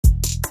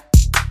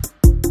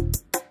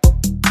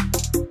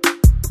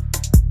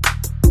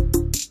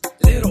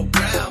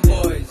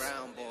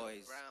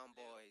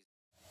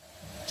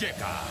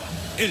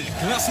El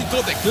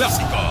clásico de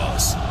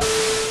clásicos.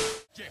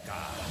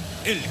 Llega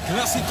el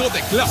clásico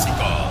de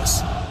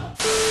clásicos.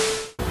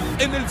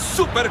 En el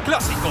Super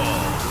Clásico.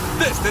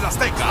 Desde el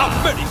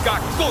Azteca, América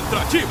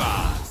contra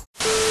Chivas.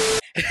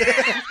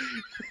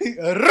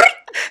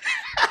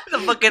 The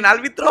fucking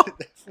árbitro.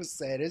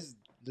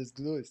 Let's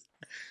do this.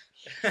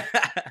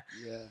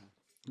 Yeah.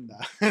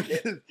 Nah.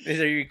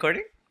 Are you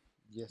recording?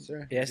 Yes,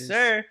 sir. Yes,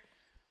 sir.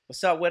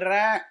 What's up,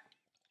 Werra?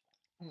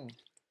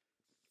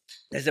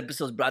 This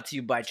episode is brought to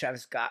you by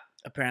Travis Scott,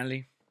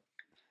 apparently.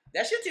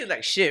 That shit tastes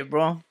like shit,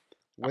 bro.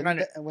 When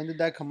did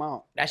that come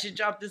out? That shit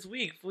dropped this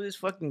week. For this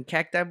fucking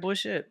cacti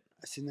bullshit.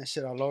 I seen that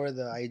shit all over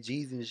the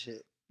IGs and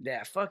shit.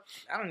 Yeah, fuck.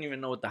 I don't even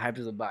know what the hype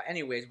is about.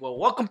 Anyways, well,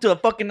 welcome to a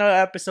fucking another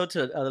episode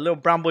to the Little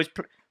Brown Boys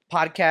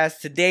podcast.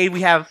 Today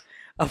we have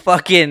a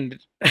fucking...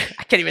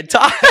 I can't even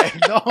talk.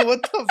 No,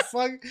 what the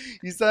fuck?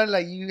 You sound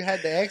like you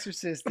had The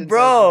Exorcist.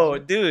 Bro,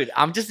 dude,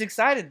 I'm just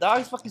excited, dog.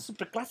 It's fucking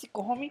Super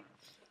Clásico, homie.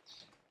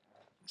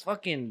 It's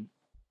fucking...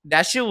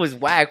 That shit was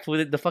whack.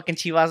 The fucking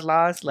Chivas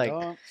lost. Like,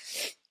 no.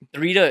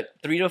 3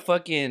 to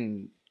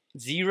fucking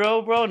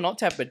 0, bro. No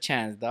type of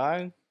chance,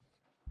 dog.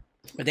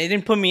 But they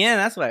didn't put me in.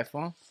 That's why,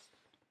 fool.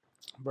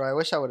 Bro, I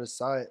wish I would have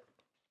saw it.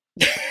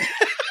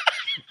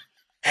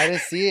 I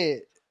didn't see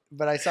it,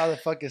 but I saw the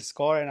fucking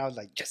score and I was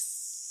like,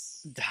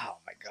 yes. Oh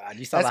my god,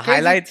 you saw That's the crazy.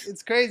 highlights?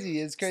 It's crazy.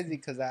 It's crazy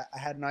because I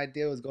had no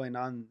idea what was going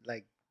on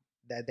like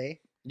that day.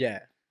 Yeah.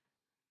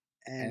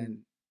 And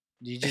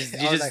you just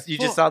like, you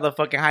just saw the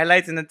fucking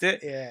highlights and that's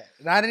it? yeah.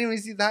 And I didn't even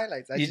see the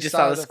highlights. I You just just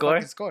saw saw the score?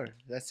 fucking score.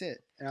 That's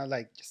it. And I was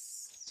like,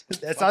 yes.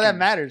 That's all that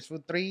matters. For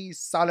 3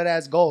 solid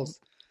ass goals.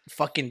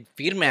 Fucking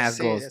firme ass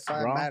goals, That's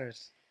all bro. that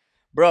matters.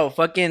 Bro,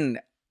 fucking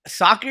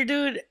soccer,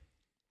 dude,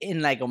 in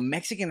like a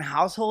Mexican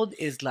household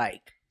is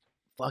like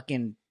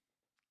fucking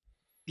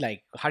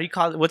like, how do you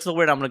call it? What's the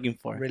word I'm looking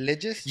for?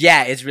 Religious?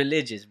 Yeah, it's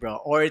religious, bro.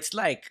 Or it's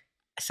like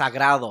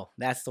sagrado.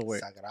 That's the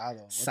word.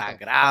 Sagrado. What Sagrado.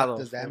 the fuck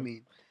does that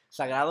mean?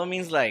 Sagrado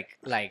means like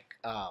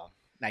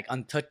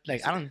untouched.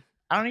 Like I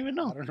don't even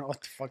know. I don't know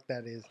what the fuck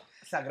that is.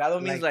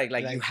 Sagrado means like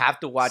you have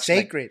to watch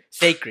sacred. Like,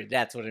 sacred.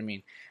 That's what I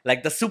mean.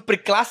 Like the Super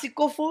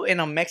Clásico, food in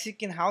a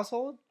Mexican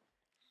household.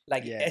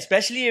 Like, yeah.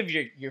 Especially if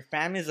your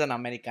family is an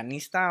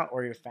Americanista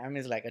or your family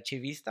is like a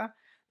Chivista,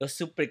 the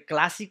Super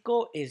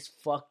Clásico is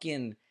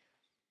fucking...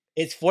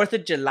 It's 4th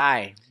of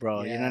July,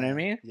 bro. Yeah. You know what I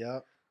mean?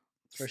 Yep.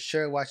 For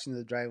sure watching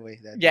the driveway.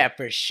 Yeah,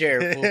 for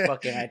sure. Full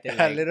fucking right there.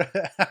 Like.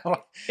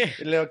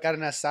 a little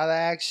carne asada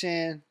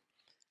action.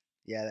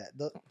 Yeah,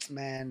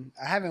 man.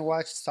 I haven't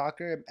watched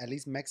soccer, at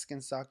least Mexican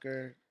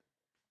soccer,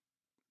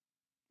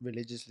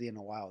 religiously in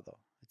a while, though.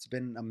 It's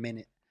been a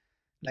minute.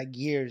 Like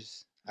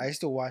years. I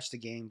used to watch the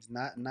games.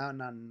 Not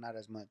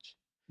as much.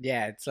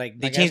 Yeah, it's like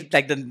they changed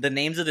like the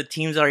names of the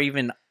teams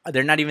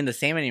they're not even the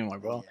same anymore,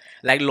 bro. Yeah.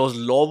 Like Los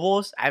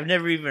Lobos, I've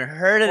never even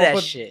heard of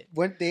that shit.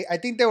 I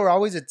think they were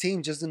always a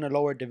team just in the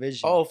lower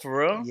division. Oh, for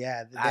real?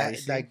 Yeah,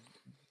 like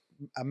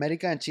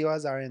America and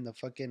Chivas are in the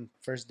fucking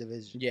first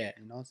division. Yeah,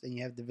 you know, and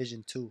you have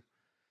Division 2,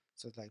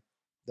 so it's like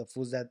the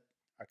fools that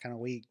are kind of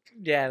weak.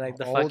 Yeah, like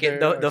the fucking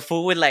the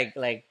fool with like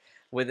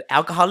with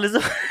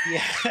alcoholism.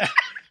 Yeah,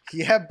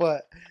 yeah,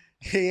 but.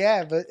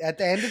 Yeah, but at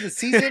the end of the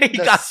season... he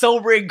got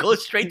sober and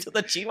goes straight to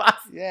the Chivas.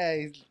 Yeah,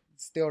 he's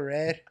still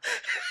red.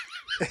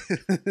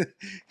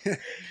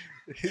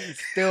 He's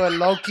still a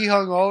low-key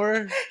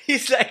hungover.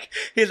 He's like,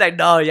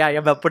 no, yeah, I'm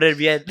going to put it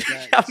bien.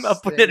 I'm going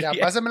to put it bien.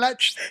 Pásamela.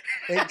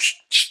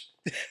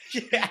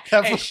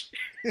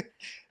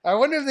 I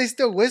wonder if they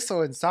still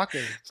whistle in soccer.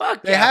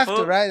 Fuck they have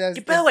to, right?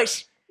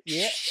 That's,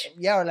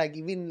 yeah, or like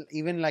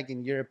even like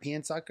in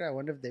European soccer, I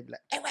wonder if they'd be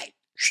like, hey, wait.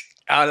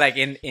 Oh, like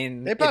in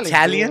they probably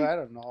Italian? Do. I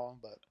don't know,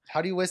 but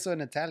how do you whistle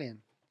in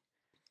Italian?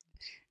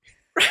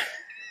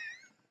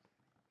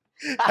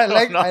 I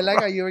like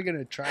how you were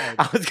gonna try it.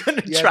 I was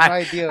gonna you try. Had no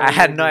idea I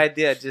had no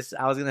idea. Just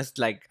I was gonna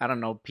like, I don't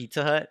know,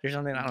 Pizza Hut or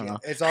something. I don't know.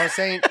 It's all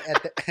saying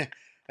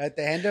at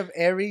the end of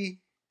every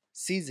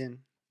season,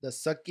 the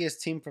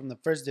suckiest team from the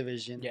first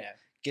division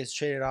gets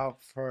traded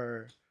out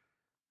for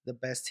the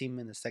best team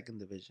in the second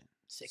division.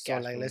 So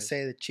like, let's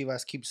say the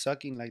Chivas keep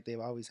sucking like they've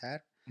always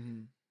had.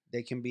 Mm-hmm.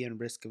 They can be in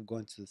risk of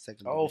going to the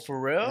second division. Oh, for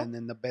real? And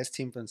then the best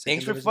team from the second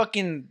division. Thanks for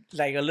fucking,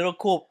 like, a little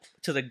cool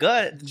to the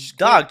gut.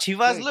 Dog,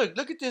 Chivas,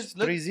 look at this.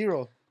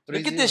 3-0.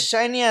 Look at this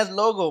shiny-ass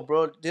logo,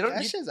 bro.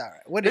 That shit's all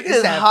right. Look at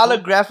this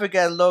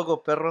holographic-ass logo,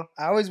 perro.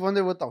 I always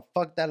wondered what the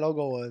fuck that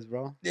logo was,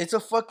 bro. It's a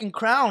fucking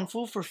crown,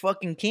 fool, for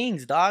fucking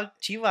kings, dog.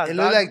 Chivas, it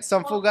looked like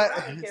some fool got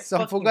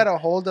a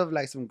hold of,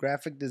 like, some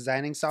graphic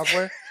designing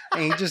software,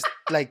 and he just,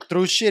 like,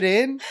 threw shit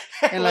in,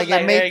 and, like,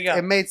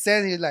 it made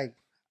sense. He's like,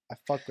 I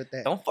fuck with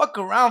that. Don't fuck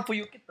around, fool.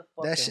 You get the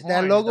fuck.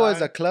 That logo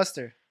is a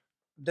cluster.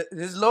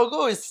 This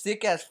logo is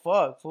sick as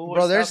fuck, fool.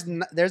 Bro,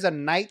 there's a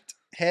knight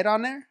head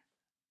on there,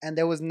 and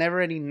there was never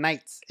any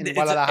knights in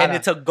Guadalajara. And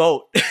it's a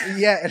goat.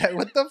 Yeah, like,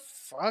 what the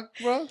fuck,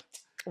 bro?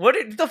 What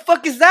the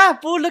fuck is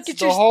that, fool? Look at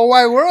the whole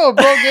wide world,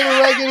 bro. Get it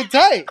right, get it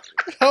tight.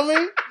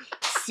 Homie,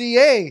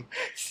 CA,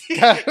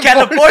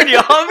 California,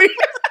 homie.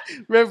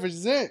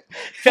 Represent.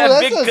 Bro,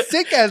 that's a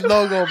sick ass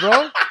logo,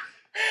 bro.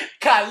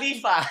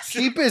 Califas.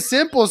 Keep it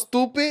simple,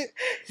 stupid.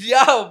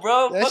 Yo,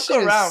 bro. That Fuck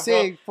shit around, is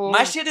sick, bro. fool.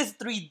 My shit is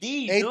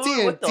 3D,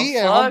 dude. What the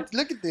AT&T fuck?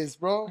 Look at this,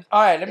 bro.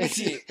 All right, let me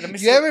see. Let me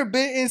see. You ever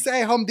been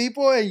inside Home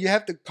Depot and you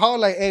have to call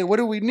like, hey, what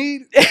do we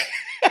need?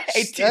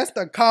 That's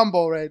the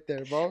combo right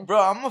there, bro.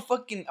 Bro, I'm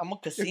a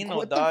casino,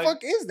 what dog. What the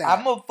fuck is that?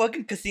 I'm a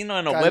fucking casino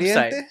and a Caliente?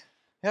 website.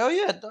 Hell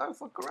yeah, dog.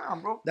 Fuck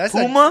around, bro. That's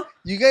Puma?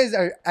 You guys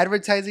are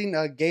advertising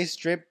a gay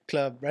strip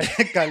club, right?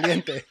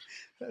 Caliente.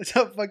 That's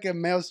a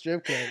fucking male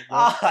strip club, bro.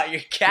 Ah,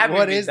 you're capping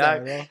What me, is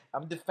dog. that, bro?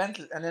 I'm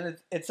defenseless. And then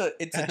it's a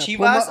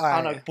Chivas Puma?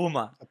 on a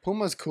Puma. A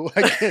Puma's cool.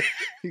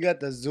 You got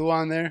the zoo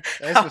on there.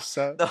 That's what's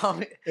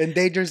up.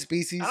 Endangered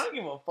species. I don't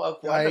give a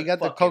fuck. Alright, you got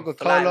the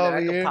Coca-Cola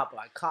over here. I can pop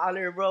my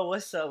collar, bro.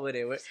 What's up with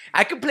it?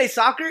 I can play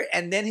soccer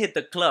and then hit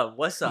the club.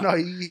 What's up? No,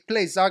 you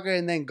play soccer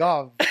and then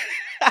golf.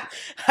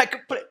 I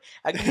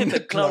can hit the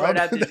club right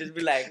after. Just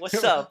be like,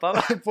 "What's up,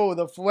 papa?" Fool,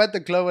 the fool at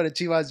the club with a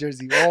Chivas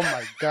jersey. Oh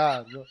my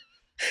god, bro.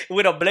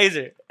 With a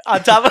blazer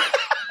on top of.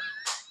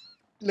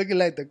 Looking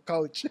like the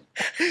coach.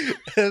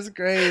 That's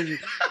crazy.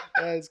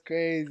 That's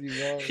crazy,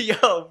 bro.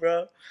 Yo,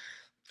 bro.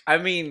 I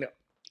mean,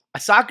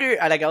 soccer,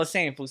 like I was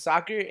saying,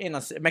 soccer in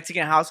a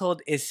Mexican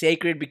household is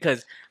sacred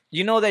because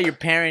you know that your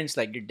parents,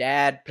 like your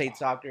dad, played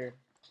soccer.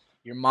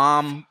 Your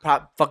mom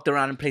fucked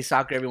around and played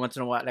soccer every once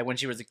in a while, like when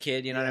she was a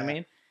kid. You know what I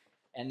mean?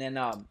 And then,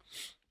 I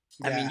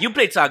mean, you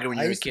played soccer when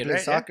you were a kid, right?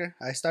 Soccer.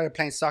 Yeah? I started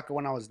playing soccer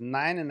when I was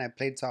 9, and I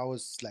played till I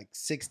was like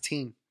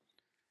 16.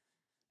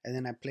 And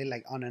then I played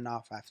like on and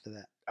off after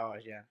that. Oh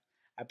yeah,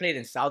 I played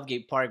in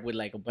Southgate Park with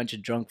like a bunch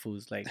of drunk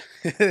fools. Like,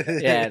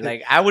 yeah,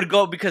 like I would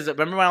go because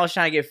remember when I was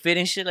trying to get fit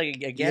and shit,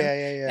 like again.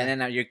 Yeah.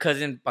 And then your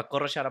cousin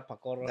Pacorro, shout out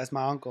Pacorro. That's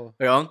my uncle.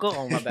 Your uncle?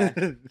 Oh my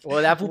bad.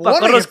 Well, that fool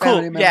Pacorro's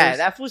cool. Yeah,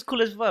 that fool's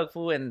cool as fuck,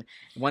 fool. And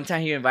one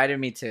time he invited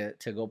me to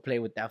go play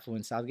with that fool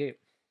in Southgate,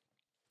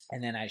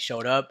 and then I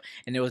showed up,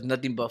 and there was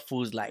nothing but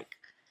fools like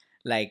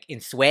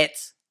in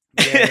sweats.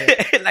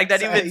 Yeah. Like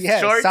that even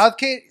shorts.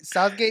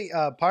 Southgate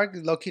Park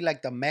is low-key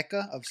like the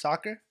mecca of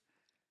soccer.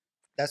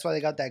 That's why they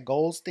got that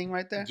goals thing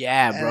right there.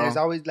 Yeah, and bro. There's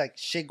always like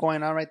shit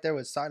going on right there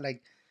with soccer.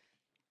 Like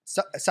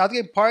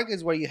Southgate Park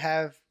is where you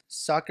have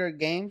soccer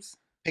games,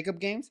 pickup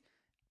games,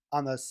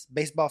 on the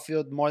baseball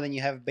field more than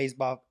you have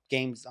baseball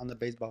games on the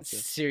baseball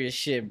field. Serious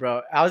shit,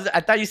 bro.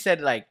 I thought you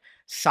said like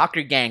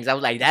soccer gangs. I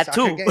was like that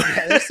too.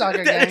 Yeah, there's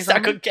soccer gangs.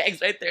 Soccer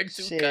gangs right there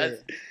too,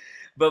 cuz.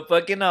 But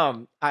fucking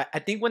I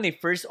think when they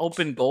first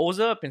opened goals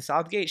up in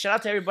Southgate, shout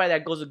out to everybody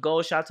that goes to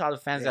goals. Shout out to all the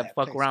fans that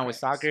fuck around with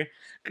soccer.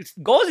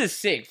 Goals is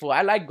sick, fool.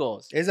 I like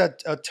goals. It's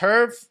a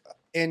turf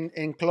in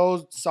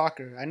enclosed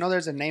soccer. I know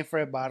there's a name for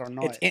it, but I don't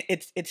know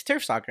it's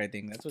turf soccer. I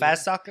think that's what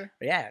fast soccer.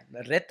 Yeah,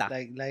 reta.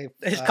 Like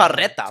it's called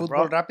reta, fútbol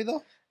bro.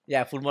 rápido.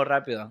 Yeah, fútbol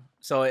rápido.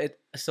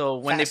 So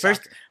when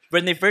fast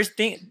they first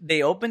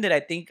they opened it, I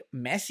think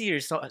Messi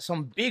or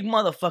some big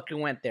motherfucker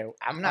went there.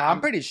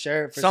 I'm pretty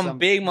sure for some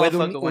big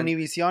motherfucker went.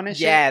 Univision and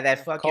shit. Yeah,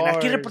 that fucking.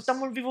 Aquí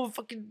reportamos people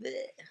fucking.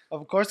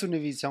 Of course,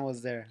 Univision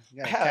was there.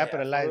 You gotta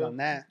capitalize on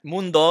that.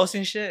 Mundos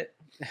and shit.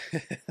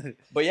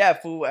 But yeah,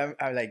 fool.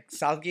 I like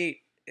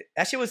Southgate.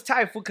 That shit was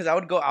tight, fool. Cause I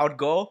would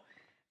go,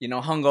 you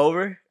know,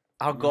 hungover.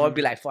 I'll go and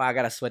be like, fuck, I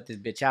gotta sweat this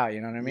bitch out.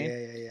 You know what I mean?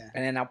 Yeah.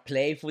 And then I'll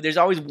play food. There's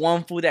always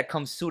one food that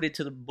comes suited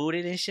to the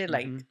booted and shit.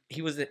 Like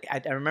he was,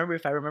 I remember,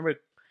 if I remember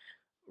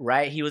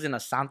right, he was in a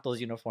Santos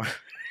uniform.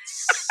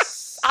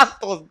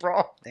 Santos,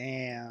 bro.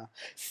 Damn.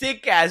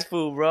 Sick ass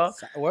food, bro.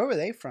 Where were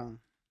they from?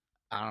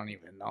 I don't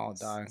even know,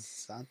 dog.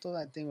 Santos,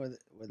 I think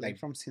were they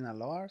from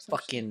Sinaloa or something?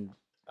 Fucking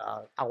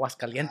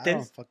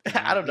Aguascalientes.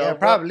 I don't know. Yeah,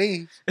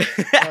 probably.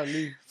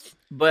 Probably.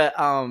 But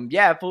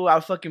yeah, fool, I'll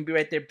fucking be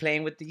right there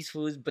playing with these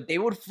fools. But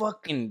they'll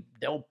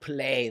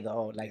play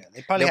though. Like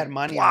they probably had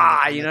money.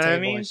 You know what I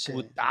mean?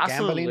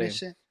 Gambling and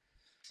shit.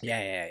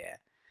 Yeah.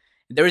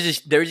 There was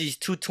these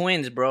two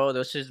twins, bro.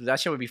 That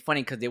shit would be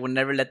funny because they would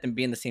never let them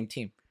be in the same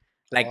team.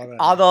 Like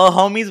all the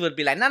homies would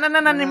be like, no,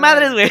 ni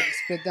madres, güey.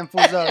 Split them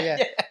fools up. Yeah.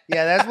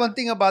 That's one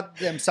thing about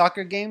them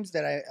soccer games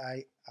that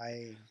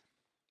I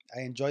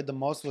enjoyed the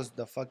most was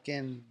the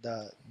fucking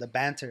the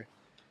banter.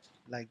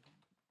 Like,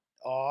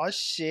 oh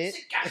shit.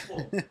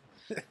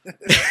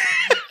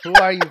 Who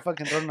are you,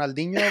 fucking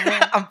Ronaldinho, bro?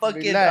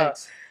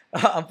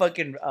 I'm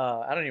fucking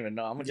I don't even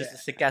know. I'm just a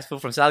sick ass fool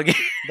from Southgate.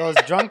 Those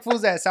drunk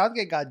fools at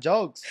Southgate got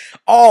jokes.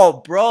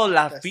 Oh, bro,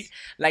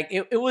 like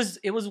it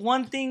was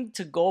one thing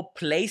to go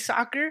play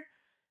soccer,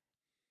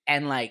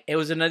 and like it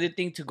was another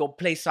thing to go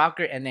play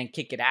soccer and then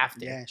kick it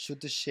after. Yeah,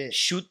 shoot the shit.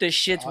 Shoot the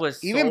shit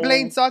was even so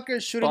playing soccer,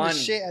 shooting funny. the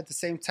shit at the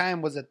same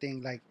time was a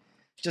thing. Like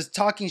just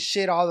talking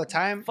shit all the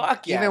time.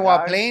 Fuck yeah, even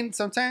while playing,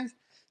 sometimes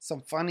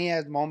some funny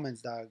ass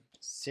moments, dog.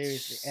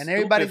 Seriously, and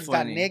everybody's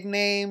got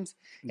nicknames.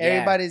 Yeah.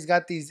 Everybody's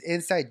got these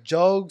inside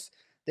jokes.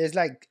 There's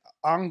like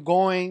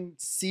ongoing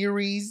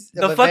series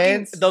of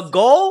events. The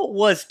goal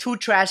was 2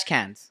 trash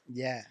cans.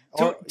 Yeah.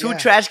 Two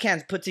trash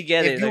cans put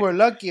together. If you were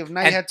lucky. If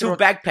not, you had 2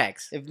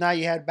 backpacks. If not,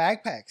 you had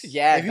backpacks.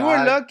 Yeah. If you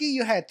were lucky,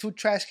 you had 2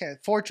 trash cans.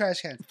 4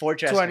 trash cans. 4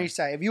 trash 2 cans. on each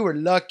side. If you were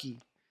lucky.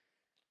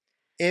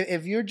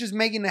 if you're just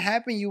making it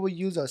happen, you would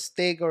use a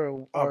stick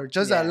or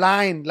just a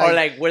line, or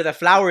like where the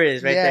flower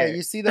is, right there. Yeah,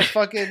 you see the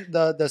fucking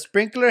the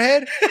sprinkler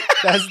head.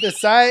 That's the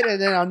side,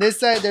 and then on this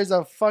side there's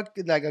a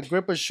like a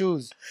grip of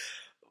shoes,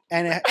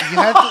 and you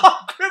have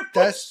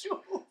to.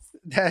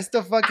 That's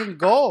the fucking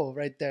goal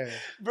right there,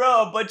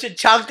 bro. A bunch of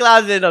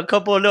chanclas and a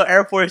couple of little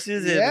Air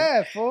Forces.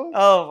 Yeah, fool.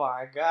 Oh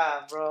my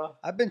god, bro.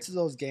 I've been to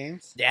those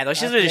games. Yeah, those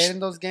shits were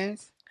in those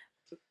games.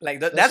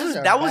 Like that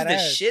was the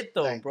shit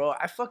though, like, bro.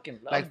 I fucking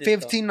loved like it.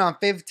 15 on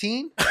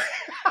 15.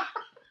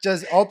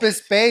 Just open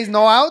space,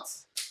 no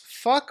outs.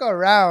 Fuck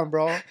around,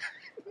 bro.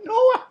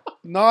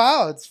 No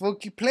outs. Full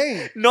keep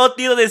playing. No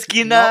tiro de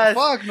esquinas.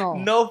 No, fuck no.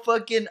 No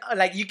fucking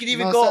like you can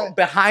even go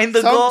behind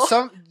the goal.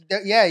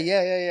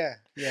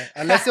 Yeah.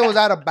 Unless it was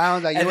out of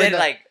bounds, like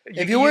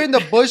if you were in the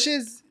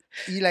bushes,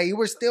 you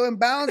were still in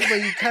bounds, but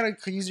you kind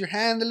of could use your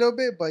hand a little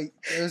bit, but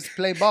it was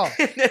play ball.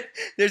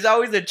 There's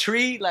always a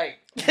tree, like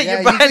yeah,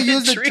 you can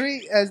use the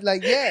tree as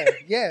like yes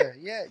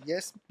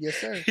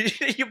sir.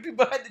 You be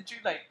behind the tree,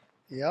 like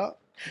yeah.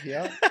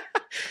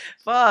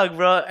 Fuck,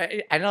 bro.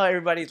 I know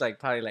everybody's like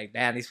probably like,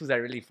 damn, these fools are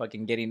really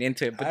fucking getting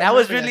into it, but that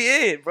was really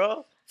it,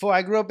 bro.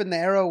 I grew up in the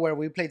era where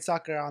we played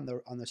soccer on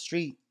the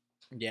street.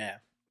 Yeah.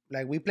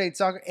 Like we played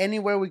soccer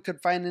anywhere we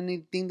could find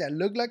anything that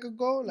looked like a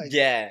goal. Like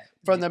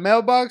from the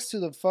mailbox to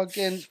the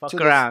fucking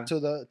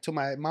to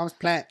my mom's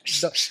plant.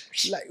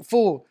 Like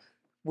fool,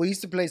 we used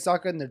to play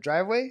soccer in the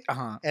driveway,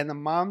 and the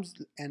moms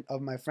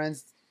of my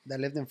friends that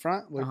lived in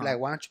front would be like,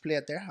 "Why don't you play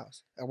at their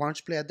house? Why don't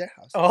you play at their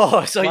house?"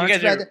 Oh, so you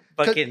guys are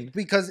fucking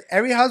because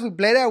every house we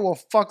played at will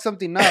fuck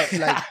something up,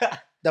 like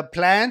the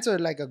plants or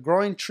like a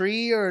growing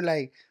tree or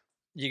like.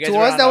 You guys to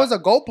us, that was a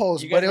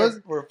goalpost, but it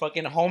was we're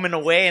fucking home and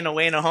away and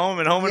away and a home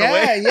and home and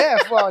away. Yeah,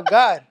 for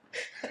God.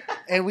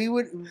 And we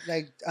would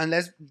like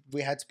unless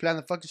we had to play on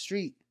the fucking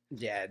street.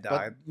 Yeah, dog.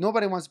 But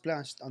nobody wants to play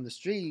on the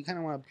street. You kind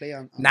of want to play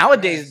on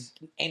nowadays.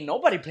 Ain't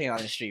nobody playing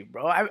on the street,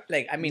 bro. I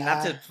mean,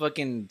 not to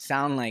fucking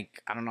sound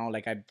like I don't know,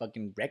 like I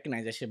fucking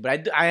recognize that shit,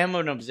 but I am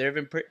an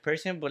observant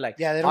person. But like,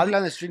 yeah, they don't play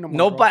on the street no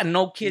more.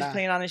 No kids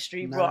playing on the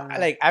street, bro.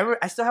 Like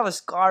I still have a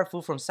scar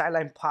from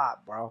sideline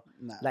pop, bro.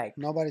 Like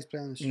nobody's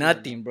playing on the street.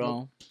 Nothing, bro.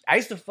 Nope. I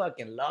used to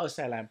fucking love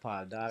sideline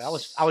pop, dog. I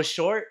was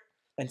short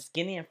and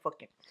skinny and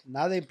fucking.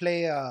 Now they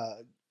play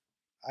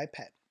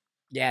iPad.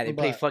 Yeah, they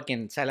play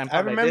fucking silent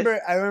pop like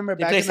this. I remember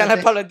they play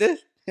silent pop like this?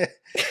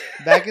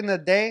 Back in the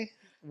day,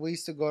 we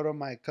used to go to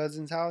my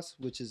cousin's house,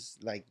 which is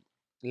like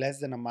less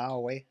than a mile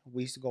away.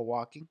 We used to go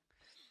walking.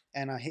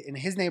 And in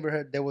his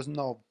neighborhood, there was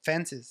no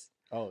fences.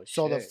 Oh, shit.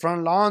 So the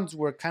front lawns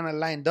were kind of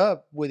lined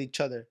up with each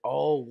other.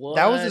 Oh, what?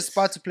 That was the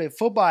spot to play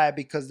football at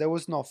because there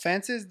was no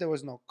fences. There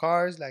was no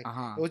cars. Like,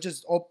 it was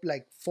just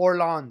like 4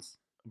 lawns.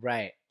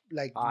 Right.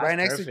 Like right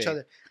next to each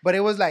other. But it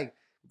was like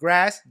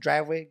grass,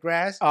 driveway,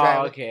 grass,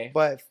 driveway. Oh, okay.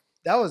 But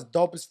that was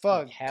dope as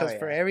fuck because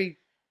for every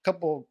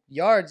couple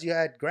yards you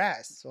had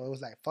grass, so it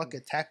was like fuck a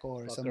tackle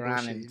or something.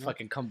 Around and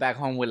fucking come back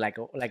home with like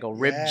a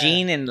ripped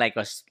jean and like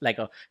a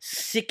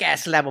sick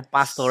ass slab of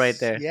pasto right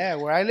there. Yeah,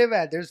 where I live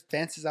at, there's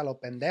fences a lo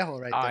pendejo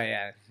right there. Oh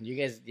yeah, you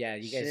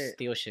guys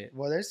steal shit.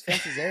 Well, there's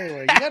fences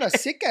everywhere. You got a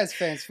sick ass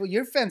fence. Well,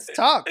 your fence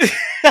talks.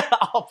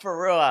 Oh, for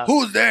real.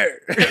 Who's there?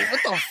 What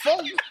the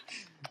fuck?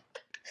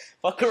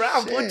 Fuck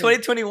around, boy.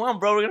 2021,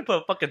 bro. We're gonna put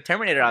a fucking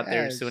Terminator out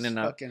there soon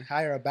enough. Fucking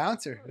hire a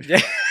bouncer.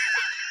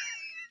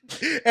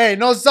 Hey,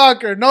 no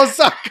soccer.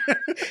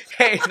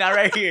 Hey, not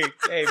right here.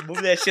 Hey,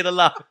 move that shit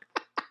along.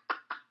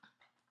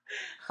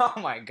 Oh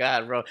my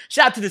god, bro.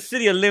 Shout out to the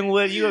city of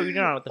Linwood. You don't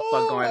know what the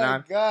fuck going on. Oh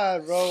my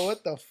god, bro.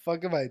 What the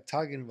fuck am I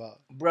talking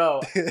about?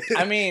 Bro,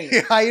 I mean,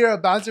 you hire a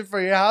bouncer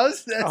for your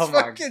house? That's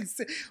fucking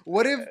sick.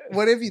 What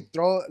if you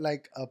throw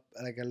like a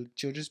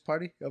children's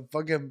party?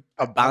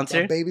 A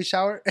bouncer? A baby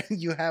shower and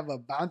you have a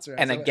bouncer.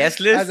 And a guest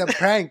list? As a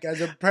prank. Oh.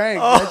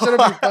 That should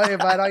be fun.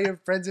 Invite all your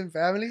friends and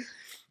family.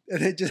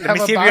 And they just let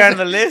me see if you're on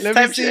the list. Let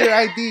me see your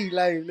ID.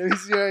 Like, let me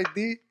see your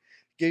ID.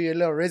 Give you a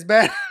little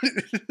wristband.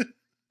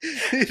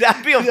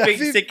 That'd be a big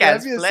sick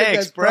ass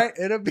flex, bro.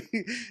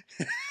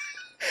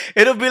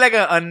 It'll be like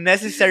an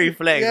unnecessary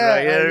flex, bro.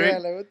 You know what I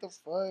mean? Like what the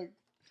fuck?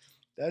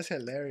 That's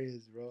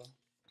hilarious, bro.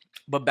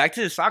 But back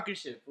to the soccer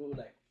shit, fool.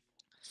 Like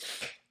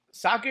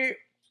soccer,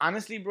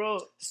 honestly, bro.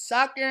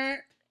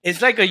 Soccer,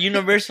 it's like a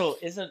universal.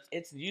 It's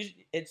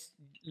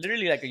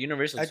literally like a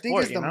universal sport. I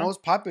think it's the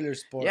most popular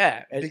sport.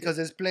 Yeah, because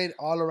it's played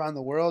all around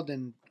the world,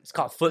 and it's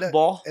called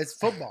football. It's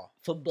football.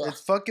 Football.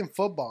 It's fucking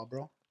football,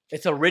 bro.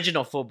 It's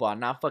original football,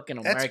 not fucking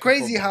American. That's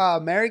crazy football. How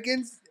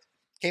Americans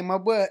came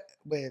up with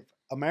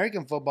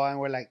American football, and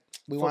we're like,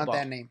 we want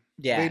that name.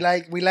 Yeah,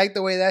 we like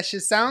the way that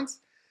shit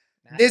sounds.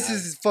 This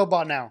is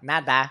football now.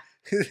 Nada.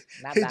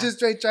 They just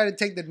trying to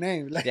take the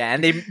name. Like, yeah,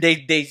 and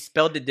they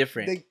spelled it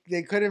different.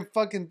 They couldn't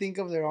fucking think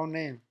of their own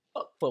name.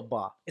 Fuck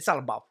football. It's all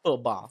about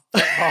football.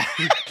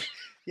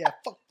 Yeah,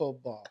 fuck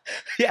football.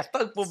 Yeah,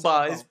 fuck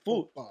football. It's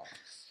football.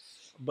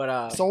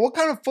 But so what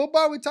kind of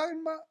football are we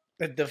talking about?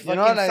 The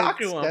fucking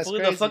soccer one.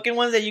 The fucking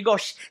ones that you go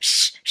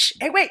shh.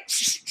 Hey, wait.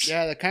 Shh.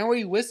 Yeah, the kind where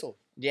you whistle.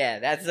 Yeah,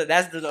 that's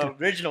the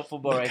original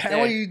football right there.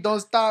 Where you don't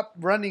stop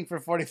running for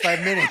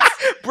 45 minutes.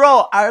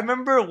 Bro, I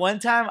remember one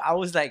time I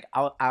was like,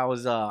 I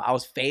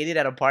was faded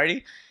at a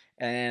party,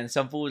 and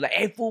some fool was like,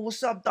 "Hey fool,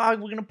 what's up,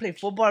 dog? We're gonna play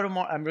football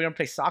tomorrow, and we're gonna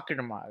play soccer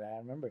tomorrow." I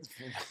remember.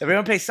 We're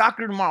gonna play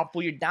soccer tomorrow,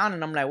 fool. You're down,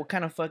 and I'm like, "What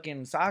kind of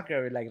fucking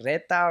soccer? Like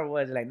reta or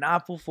what?" Like, nah,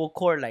 fool, full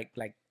court, like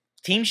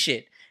team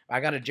shit. I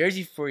got a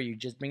jersey for you.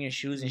 Just bring your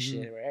shoes and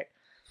shit, right?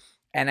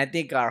 And I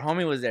think our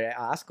homie was there at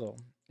Osco,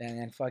 and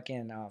then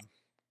fucking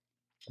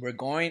we're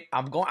going.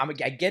 I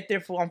get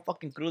there, fool. I'm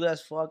fucking crudo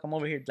as fuck. I'm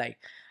over here like,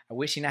 I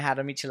wishing I had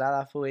a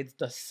michelada, fool.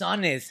 The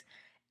sun is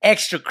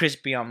extra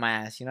crispy on my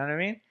ass. You know what I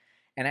mean?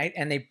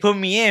 And they put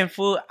me in,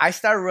 fool. I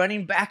start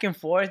running back and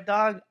forth,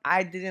 dog.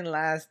 I didn't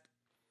last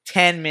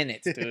 10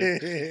 minutes,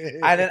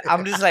 dude.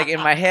 I'm just like, in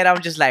my head,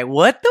 I'm just like,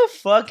 what the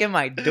fuck am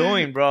I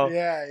doing, bro?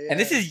 Yeah. And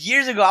this is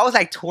years ago. I was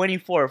like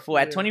 24, fool.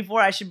 At 24,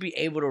 I should be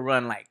able to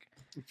run like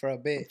for a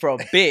bit,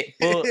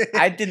 but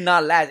I did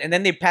not last. And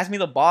then they passed me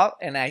the ball,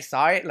 and I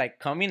saw it like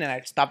coming, and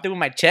I stopped it with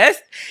my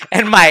chest,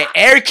 and my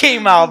air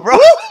came out, bro.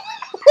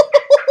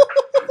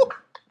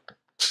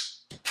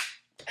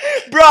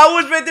 Bro,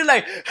 I was right there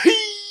like,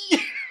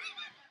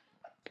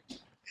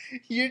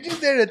 you're just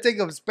there to take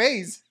up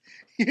space.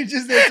 You're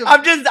just there to...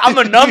 I'm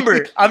a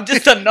number. I'm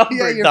just a number,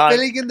 yeah, you're dog.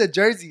 filling in the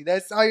jersey.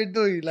 That's all you're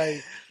doing.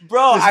 Like,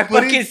 bro, I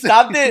fucking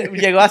stopped it.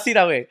 Llegó así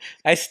la way.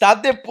 I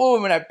stopped it,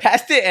 boom, and I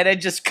passed it, and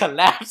it just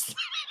collapsed.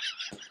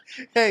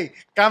 Hey,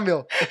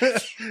 cambio.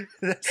 That's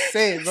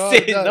it, bro.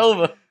 It's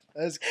over.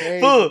 That's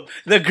crazy. Fool,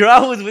 the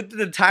girl who was with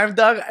the time,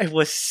 dog, I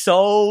was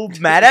so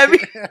mad at me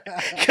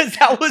because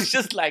that was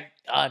just like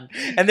done.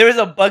 And there was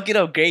a bucket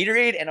of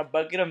Gatorade and a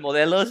bucket of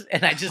Modelos,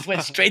 and I just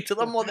went straight to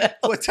the Modelos.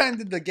 What time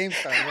did the game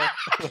start,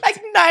 bro?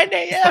 Like 9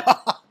 a.m.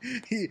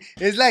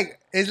 It's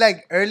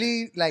like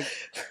early, like,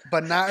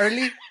 but not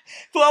early.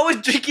 Fool, I was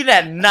drinking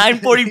at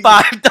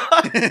 9:45,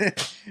 dog.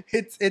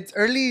 It's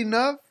early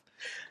enough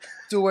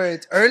to where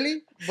it's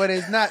early, but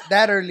it's not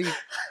that early.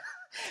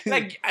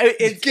 Like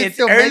it's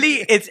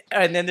early,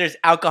 and then there's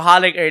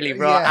alcoholic early,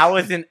 bro. Yeah. I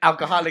was in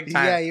alcoholic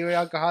time. Yeah, you were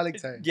alcoholic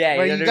time. Yeah,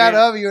 but you got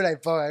up, and you were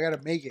like, "Fuck, I gotta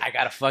make it." I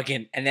gotta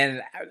fucking, and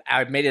then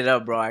I made it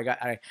up, bro.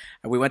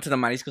 We went to the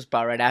marisco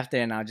spot right after,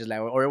 and I was just like,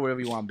 order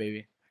whatever you want,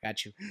 baby. I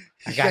got you.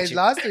 I got you. Guys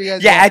lost, or you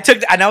guys? Yeah, lost? I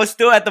took, and I was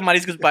still at the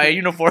marisco spot in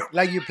uniform.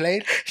 Like you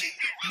played.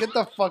 Get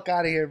the fuck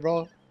out of here,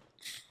 bro.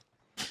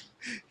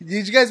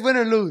 Did you guys win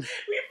or lose?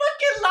 We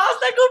fucking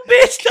lost like a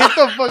bitch, dog.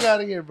 Get the fuck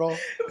out of here, bro.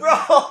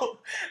 Bro,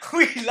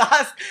 we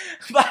lost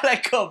by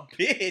like a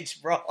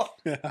bitch, bro.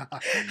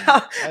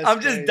 I'm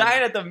just crazy.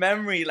 dying at the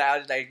memory. Like, I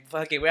was like,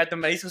 fuck it, we're at the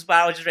marisco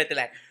spot. I was just right there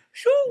like,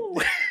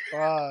 shoo.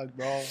 Fuck,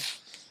 bro.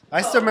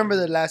 I still remember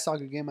the last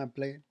soccer game I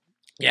played.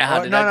 Yeah,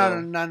 how did that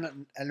go? No.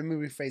 Let me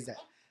rephrase that.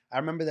 I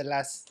remember the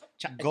last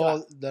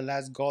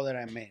goal that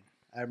I made.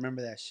 I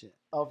remember that shit.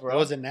 Oh, bro. It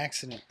was an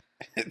accident.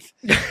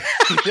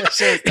 That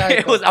shit was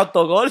It was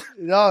autogol?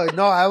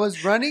 No, I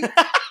was running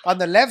on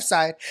the left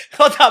side.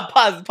 Hold on,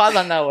 pause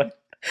on that one.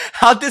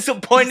 How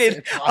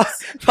disappointed.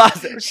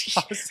 Pause.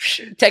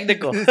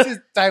 Technical. This is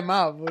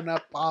timeout, but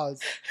not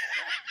pause.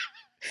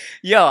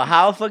 Yo,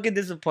 how fucking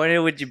disappointed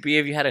would you be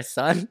if you had a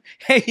son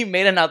and he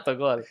made an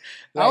autogol?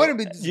 Like, I wouldn't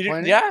be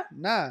disappointed. Yeah?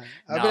 Nah.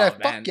 I'd be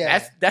like, fuck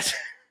yeah. That's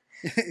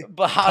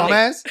but how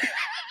dumbass.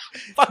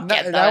 Fuck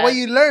yeah, that way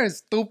you learn,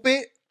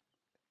 stupid.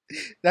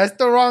 That's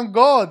the wrong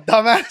goal,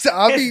 dumbass.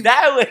 It's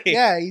that way.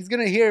 Yeah, he's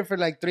gonna hear it for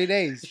like 3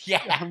 days.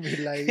 Yeah. I'll be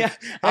like, Yeah.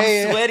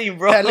 hey, I'm sweating,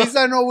 bro. At least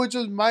I know which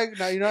was Mike.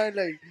 Now, you know,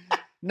 like,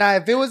 now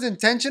if it was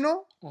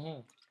intentional,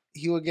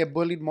 he would get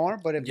bullied more.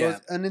 But if it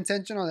was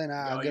unintentional, then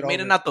I'll get you over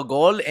made an it.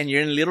 autogol and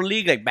you're in Little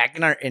League, like back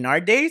in our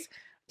days.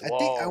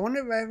 I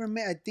wonder if I ever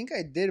made. I think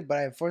I did, but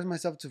I forced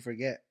myself to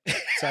forget,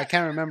 so I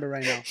can't remember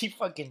right now. He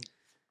fucking.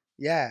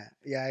 Yeah.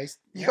 I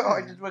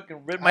just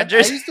fucking ripped my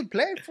jersey. I used to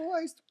play, fool.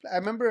 I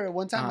remember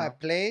one time I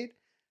played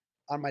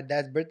on my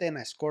dad's birthday and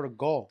I scored a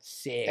goal.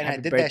 Sick. And I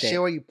did that shit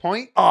where you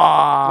point.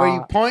 Oh. Where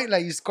you point,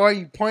 like you score,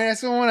 you point at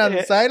someone on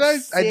the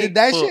sidelines. I did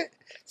that shit.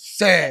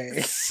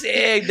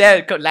 Sick.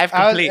 That life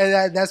complete.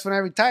 That's when I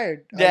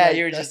retired. Yeah, like,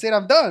 you were that's just. it.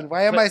 I'm done.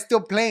 Why am I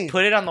still playing?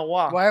 Put it on the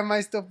wall. Why am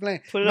I still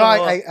playing? Put it on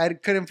the wall. I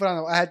couldn't put it on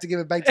the wall. I had to give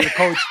it back to the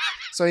coach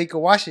so he could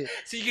wash it.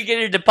 So you could get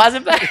your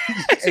deposit back?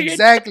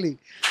 Exactly.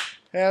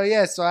 Hell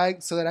yeah, so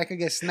that I could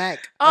get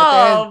snack.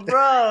 Oh,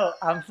 bro.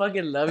 I'm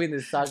fucking loving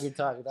this soccer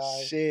talk,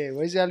 dog. Shit,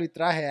 where's your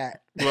arbitraje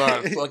at?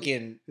 Bro,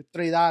 fucking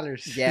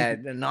 $3. Yeah,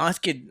 no, it's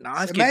good.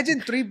 Imagine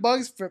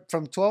 $3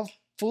 from 12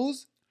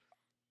 fools.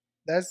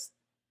 That's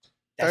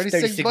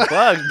 36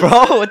 bucks, bro.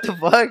 What the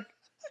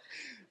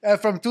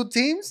fuck? From 2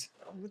 teams?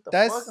 What the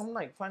that's fuck? I'm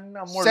like finding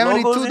out more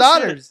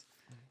 $72.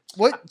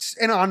 What?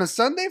 And on a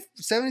Sunday,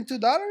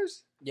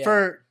 $72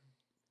 for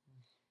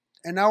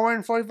an hour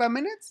and 45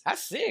 minutes?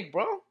 That's sick,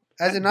 bro.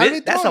 As an arbiter,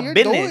 that's a you're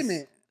business. doing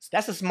it.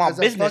 That's a small As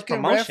business a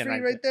promotion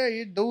referee right there.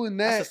 You're doing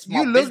that. That's a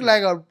small you look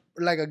business.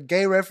 like a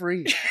gay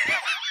referee.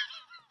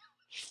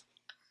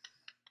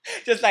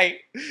 Just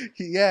like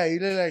yeah,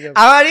 you look like a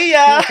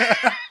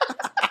amarilla.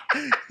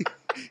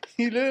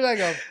 you look like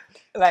a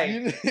like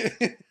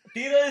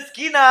tiro de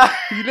esquina.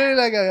 You look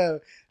like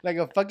like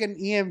a fucking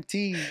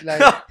EMT,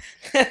 like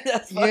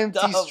EMT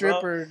up,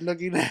 stripper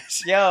looking at.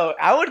 Yo,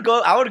 I would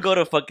go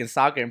to fucking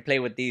soccer and play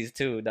with these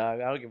too,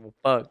 dog. I don't give a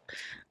fuck.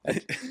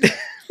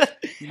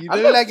 You I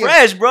look look like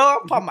fresh, bro.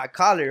 I'll pop my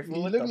collar. You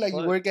look like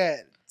you work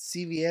at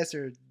CVS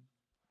or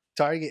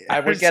Target.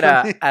 I work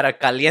at a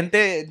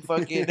caliente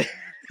fucking.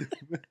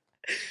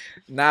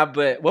 Nah,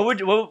 but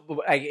what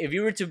like if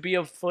you were to be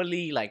a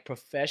fully like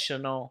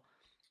professional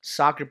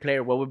soccer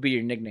player, what would be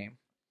your nickname?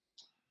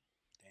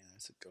 Damn,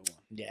 that's a good one.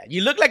 Yeah,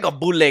 you look like a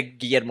bootleg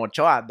Guillermo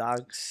Ochoa,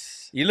 dog.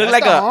 You look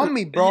That's like a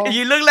homie, bro.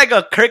 You look like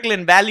a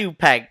Kirkland value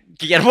pack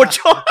Guillermo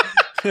Ochoa.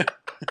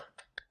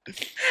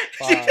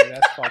 Wow,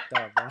 that's fucked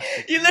up, bro.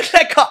 You look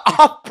like an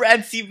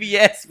off-brand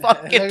CVS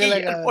fucking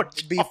Guillermo like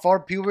Ochoa.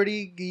 before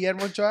puberty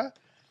Guillermo Ochoa.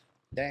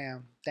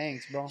 Damn,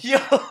 thanks, bro. Yo,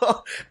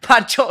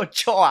 Pancho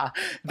Ochoa,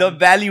 the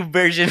value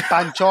version.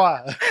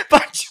 Panchoa.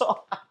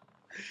 Pancho.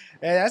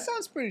 Hey, that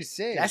sounds pretty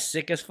sick. That's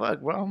sick as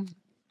fuck, bro.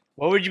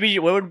 What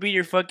would be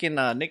your fucking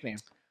nickname?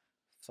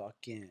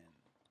 Fucking.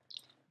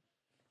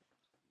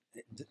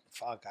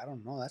 Fuck, I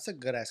don't know. That's a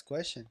good ass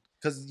question.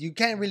 Because you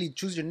can't really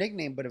choose your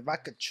nickname, but if I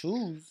could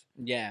choose.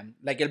 Yeah,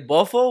 like El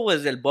Bofo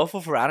was El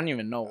Bofo for I don't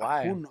even know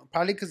why.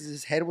 Probably because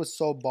his head was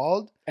so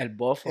bald. El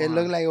Bofo. It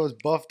looked like it was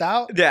buffed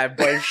out. Yeah,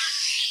 but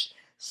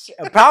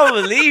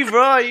probably,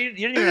 bro. You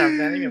don't even have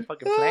that even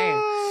fucking playing.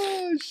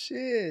 Oh,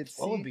 shit.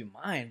 What would be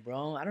mine,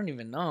 bro? I don't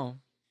even know.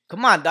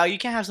 Come on, dog. You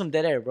can't have some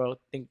dead air, bro.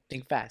 Think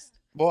fast.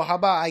 Well, how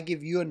about I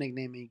give you a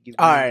nickname and you give me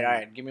all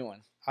right. Give me one.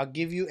 I'll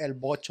give you El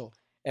Bocho.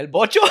 El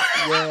Bocho?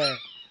 Yeah.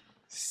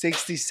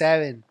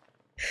 67.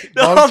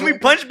 The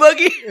homie Punch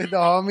Buggy? The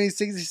homie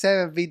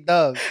 67 beat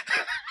Dub.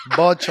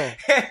 Bocho.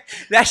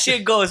 That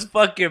shit goes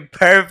fucking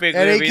perfect.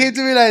 And he came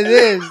to me like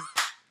this.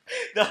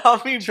 The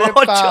homie Trip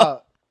Bocho.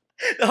 out.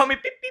 The homie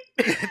beep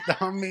beep. The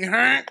homie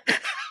hurt.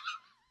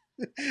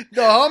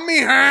 The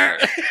homie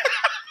hurt.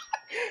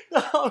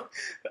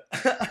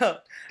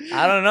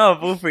 I don't know,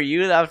 fool. For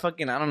you, that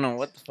fucking I don't know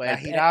what the fuck. La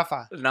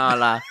jirafa.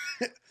 No,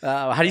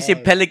 how do you say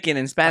pelican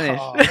in Spanish?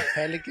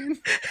 Pelican?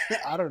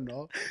 I don't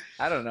know.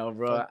 I don't know,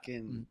 bro.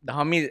 Fucking The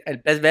homie El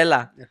Pez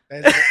Vela.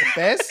 El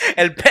pez?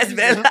 El Pez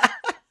Vela.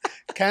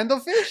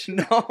 Candlefish?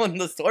 No,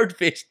 the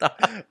swordfish. Dog.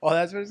 Oh,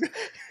 that's what it's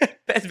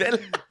Pez Vela.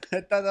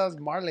 I thought that was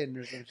Marlin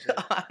or some shit.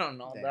 I don't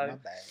know, Damn, dog. my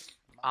bad.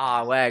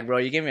 Ah, whack, bro.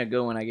 You gave me a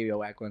good one. I give you a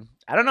whack one.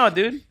 I don't know,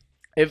 dude.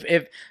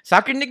 If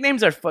soccer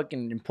nicknames are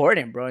fucking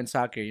important, bro, in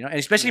soccer, you know, and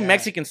especially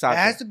Mexican soccer. It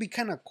has to be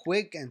kind of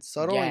quick and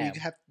subtle, Yeah.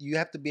 and you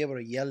have to be able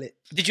to yell it.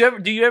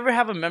 Do you ever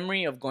have a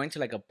memory of going to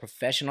like a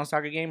professional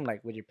soccer game,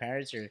 like with your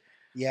parents or?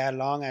 Yeah,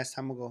 long ass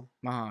time ago.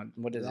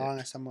 What is Long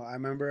ass time ago. I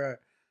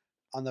remember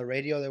on the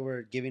radio they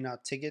were giving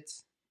out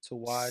tickets to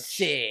watch.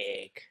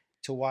 Sick.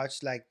 To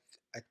watch like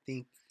I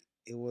think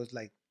it was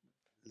like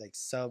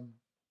sub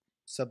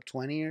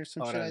 20 or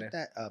some shit like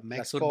that.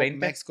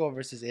 Mexico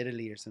versus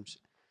Italy or some shit.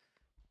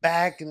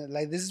 Back in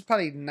like this is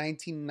probably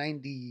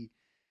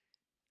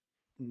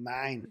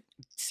 1999.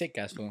 Sick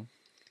ass fool.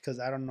 Because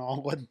I don't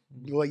know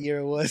what year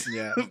it was.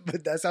 Yeah,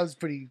 but that sounds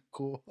pretty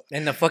cool.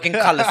 In the fucking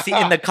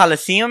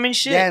Coliseum and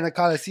shit. Yeah, in the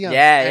Coliseum.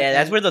 Yeah,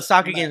 that's where the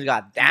soccer games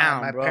got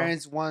down, my bro.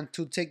 parents won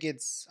 2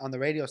 tickets on the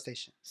radio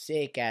station.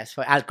 Sick ass.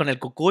 Con el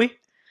Cucuy?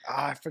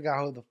 I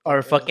forgot who the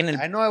or fucking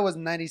I know it was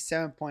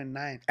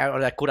 97.9. Or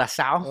la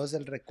Curazao. It was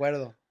El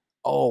Recuerdo.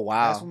 Oh,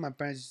 wow. That's what my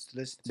parents used to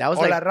listen to. That was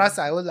La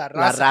Raza. It was La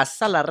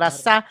Raza. La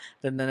Raza.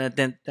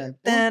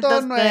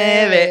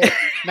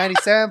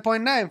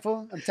 97.9,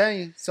 fool. I'm telling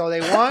you. So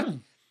they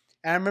won.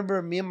 And I remember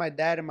me and my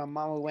dad and my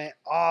mom went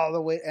all the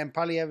way, and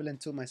probably Evelyn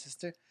too, my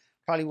sister,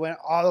 probably went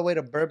all the way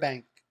to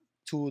Burbank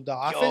to the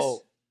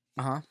office.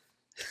 Uh-huh.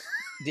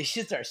 These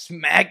shits are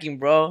smacking,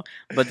 bro.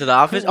 But to the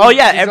office? Oh,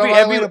 yeah. Every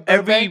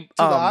to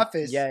the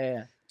office.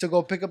 Yeah. To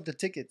go pick up the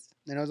tickets.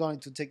 And it was only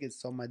 2 tickets.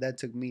 So my dad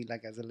took me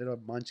like as a little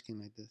munchkin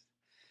like this.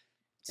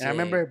 And I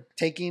remember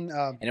taking...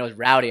 and it was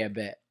rowdy, I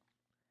bet.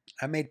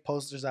 I made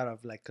posters out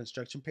of like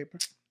construction paper.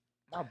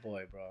 My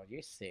boy, bro.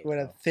 You're sick. With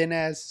a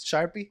thin-ass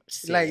Sharpie.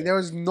 Sick. Like, there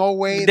was no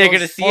way they're going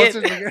to see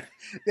it.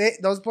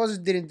 Those posters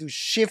didn't do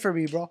shit for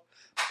me, bro.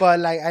 But,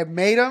 like, I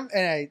made them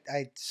and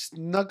I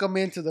snuck them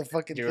into the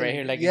fucking You're thing. right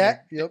here, like... Yeah,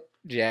 yep.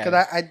 Yeah.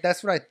 Because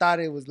that's what I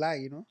thought it was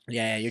like, you know?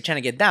 Yeah, you're trying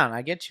to get down.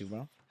 I get you,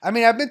 bro. I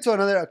mean, I've been to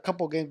a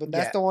couple games, but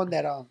that's the one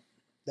that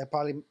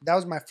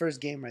was my first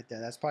game right there.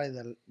 That's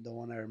probably the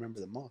one I remember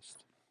the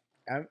most.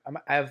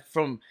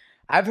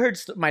 I've heard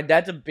my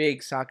dad's a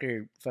big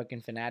soccer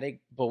fucking fanatic,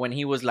 but when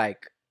he was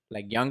like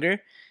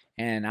younger,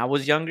 and I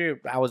was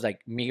younger, I was like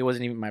me.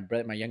 Wasn't even my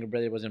younger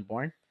brother wasn't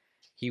born.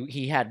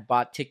 He had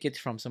bought tickets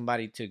from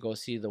somebody to go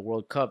see the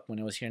World Cup when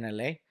it was here in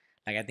LA.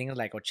 Like I think it was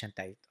like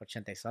 80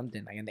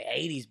 something, like in the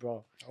 80s,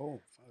 bro. Oh.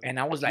 And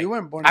I was like, you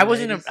weren't born. I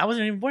wasn't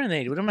even born in the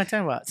 80s. What am I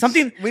talking about?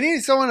 Something. We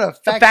need someone to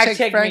fact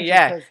check Frankie, me.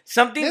 Yeah,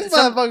 something. This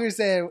motherfucker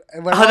said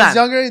when I was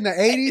younger in the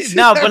 80s.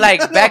 No, but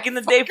like back in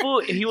the day,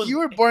 fool, he was. You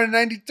were born in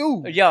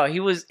 92. Yo, he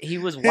was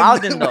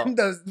wilding though.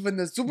 when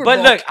the Super Bowl.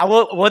 But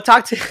look, we'll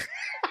talk to.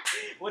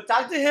 We'll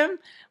talk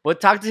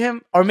to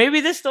him. Or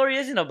maybe this story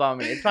isn't about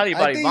me. It's probably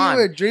about Yvonne.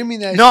 You were dreaming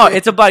that. No,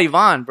 it's about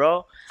Yvonne,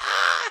 bro.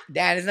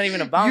 Damn, it's not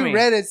even about me. You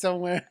read it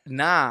somewhere.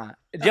 Nah.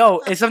 Yo,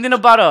 it's something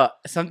about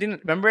something.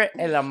 Remember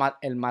El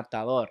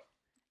Matador?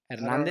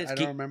 Hernandez? I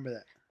don't remember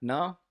that.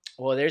 No?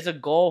 Well, there's a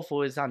goal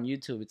for it's on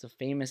YouTube. It's a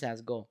famous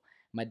ass goal.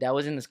 My dad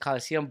was in this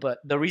Coliseum, but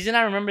the reason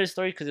I remember the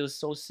story because it was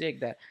so sick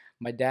that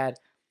my dad,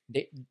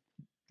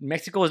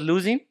 Mexico was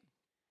losing,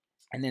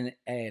 and then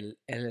El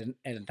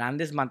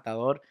Hernandez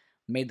Matador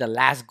made the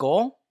last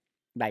goal,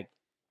 like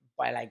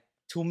by like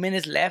 2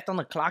 minutes left on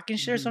the clock and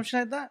shit or something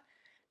like that.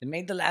 They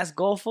made the last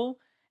goal, fool,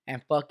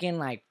 and fucking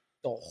like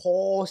the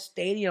whole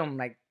stadium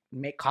like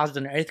caused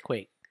an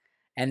earthquake,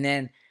 and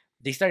then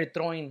they started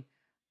throwing.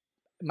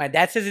 My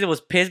dad says it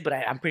was piss, but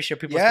I'm pretty sure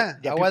people. Yeah,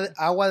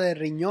 agua de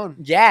riñón.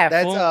 Yeah,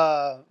 that's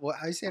fool. what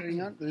I say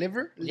riñón,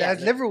 liver. Yeah,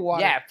 that's liver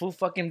water. Yeah, fool.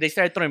 Fucking, they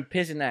started throwing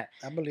piss in that.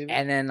 I believe it.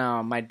 And then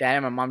my dad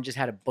and my mom just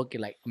had to book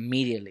it like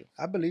immediately.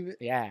 I believe it.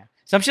 Yeah,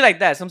 some shit like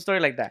that, some story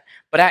like that.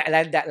 But I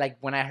like that. Like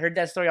when I heard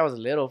that story, I was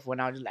little. When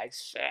I was just like,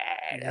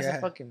 shit, that's a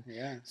fucking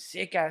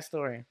sick ass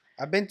story.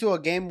 I've been to a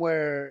game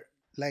where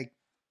like,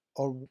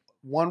 or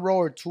 1 row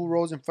or 2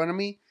 rows in front of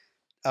me,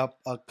 a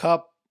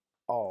cup.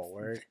 Oh,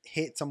 word.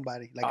 Hit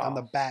somebody like on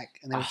the back,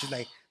 and they were just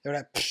like they were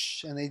like,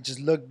 psh, and they just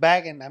looked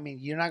back, and I mean,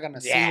 you're not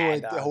gonna see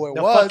who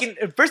it was. Fucking,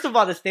 first of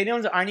all, the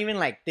stadiums aren't even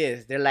like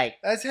this. They're like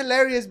that's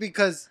hilarious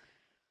because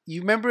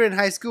you remember in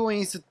high school when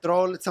you used to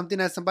throw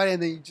something at somebody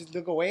and then you just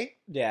look away.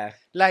 Yeah.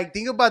 Like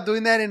think about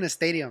doing that in a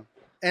stadium,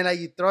 and like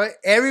you throw it.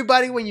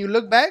 Everybody when you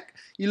look back,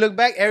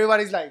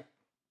 everybody's like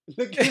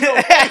looking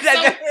away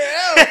somewhere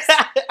else.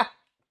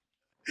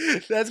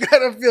 That's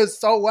gotta feel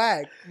so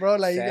whack, bro.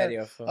 Like you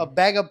got a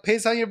bag of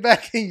piss on your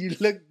back and you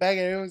look back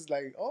and everyone's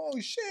like, "Oh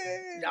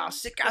shit!" Y'all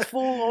sick ass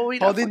fool.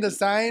 Holding the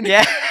sign.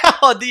 Yeah,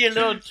 holding your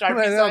little Sharpie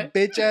my little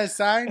bitch ass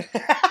sign.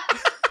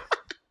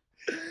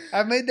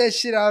 I made that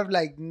shit out of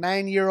like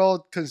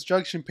 9-year-old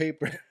construction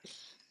paper.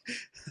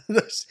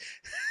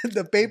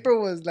 The paper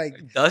was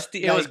like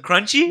dusty. It was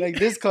crunchy, like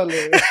this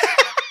color.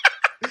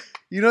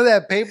 You know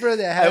that paper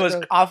that had it was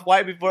off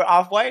white before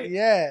off white.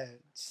 Yeah,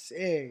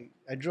 sick.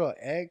 I drew an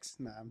X.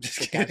 Nah, I'm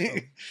just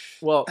kidding.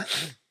 Well,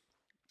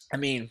 I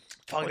mean,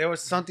 fuck, there was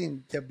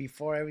something that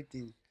before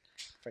everything.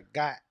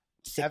 Forgot.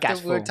 Sick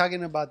After we were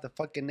talking about the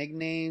fucking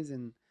nicknames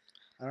and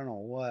I don't know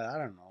what. I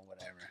don't know,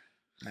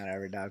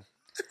 whatever, dog.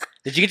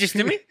 Did you get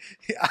your Stimmy?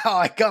 Oh,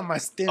 I got my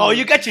Stimmy. Oh,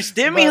 you got your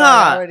Stimmy, huh?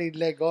 I already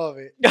let go of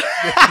it.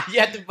 You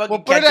had to fucking well,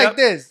 put it like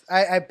this.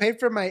 I paid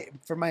for my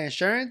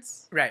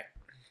insurance. Right.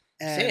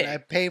 And sick. I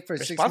paid for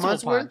 6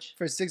 months worth.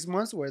 For 6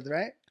 months worth,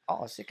 right?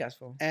 Oh, sick ass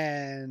fool.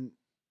 And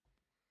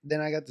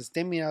then I got the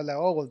Stimmy. And I was like,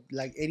 oh, well,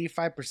 like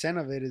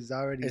 85% of it is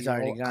already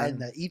gone. in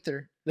the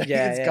ether. Like,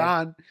 yeah, it's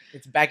gone.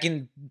 It's back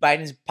in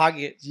Biden's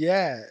pocket.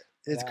 Yeah,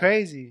 it's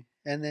crazy.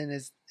 And then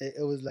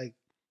it was like,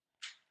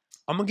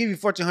 I'm gonna give you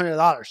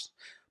 $1,400,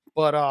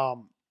 but a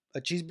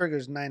cheeseburger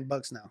is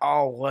 $9 now.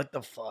 Oh, what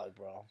the fuck,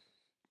 bro?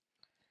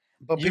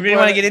 But you really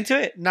want to get into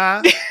it?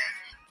 Nah.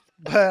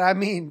 But I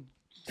mean,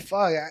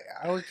 fuck,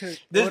 I would.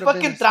 This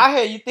fucking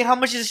traje. You think how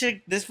much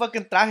this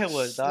fucking traje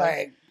was, dog?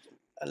 Like,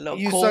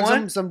 you cool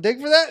suck some dick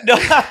for that? No.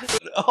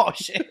 Oh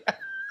shit,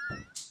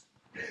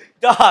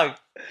 dog.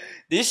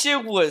 This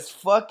shit was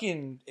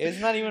fucking. It's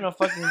not even a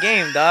fucking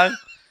game, dog.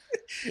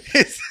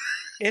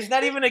 It's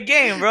not even a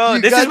game, bro.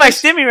 This is my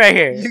Stimmy right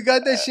here. You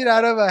got that shit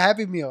out of a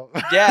Happy Meal.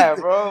 Yeah,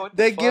 bro.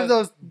 They give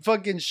those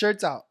fucking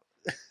shirts out.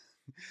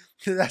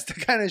 That's the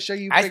kind of shirt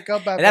you pick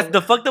up out of. That's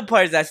the fucked up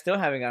part is I still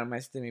haven't got on my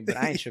Stimmy, but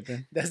I ain't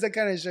tripping. That's the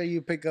kind of shirt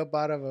you pick up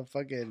out of a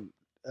fucking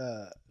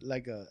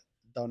like a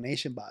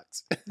donation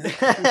box.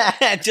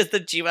 Just a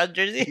Chivas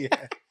jersey.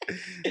 Yeah.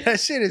 That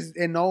shit is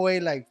in no way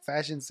like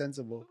fashion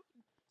sensible.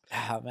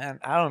 Oh man,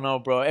 I don't know,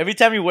 bro. Every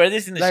time you wear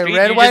this in the street,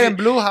 red, white, and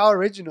blue, how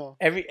original.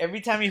 Every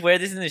time you wear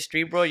this in the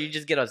street, bro, you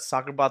just get a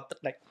soccer ball.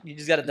 Like you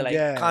just gotta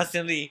like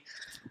constantly.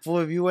 Fool,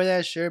 if you wear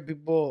that shirt,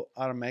 people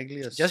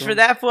automatically assume. Just for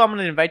that, fool, I'm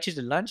gonna invite you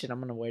to lunch and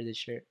I'm gonna wear this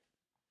shirt.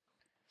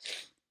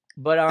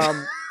 But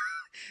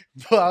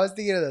Bro, I was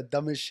thinking of the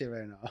dumbest shit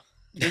right now.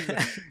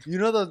 You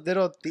know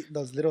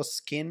those little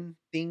skin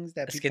things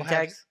that people skin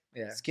tags?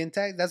 Have? Yeah, skin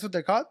tags. That's what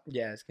they're called.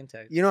 Yeah, skin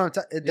tags. You know,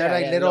 they're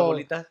like little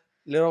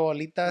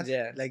bolitas.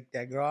 Yeah, like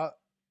that grow out.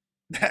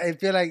 I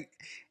feel like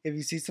if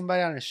you see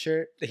somebody on a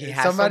shirt,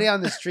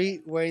 on the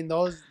street wearing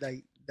those,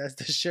 like that's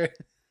the shirt.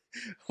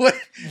 What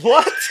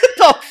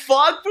the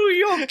fuck, bro?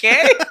 You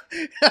okay?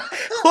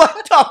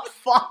 What the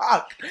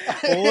fuck?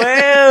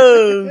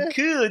 Whoa,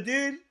 cool,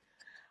 dude.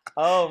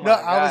 Oh my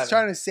god. I was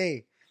trying to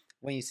say,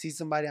 when you see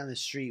somebody on the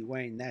street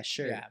wearing that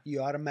shirt,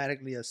 you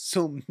automatically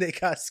assume they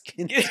got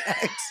skin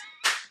tags.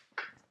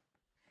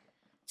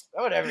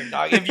 Whatever,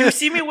 dog. If you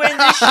see me wearing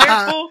this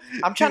shirt, fool,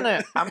 I'm trying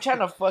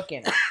to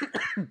fucking,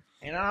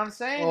 you know what I'm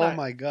saying? Oh like,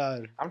 my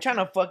god. I'm trying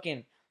to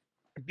fucking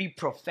be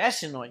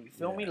professional. You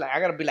feel me? Like I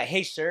gotta be like,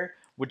 hey, sir,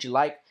 would you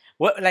like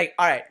what? Like,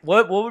 all right,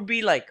 what would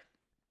be like?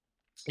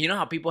 You know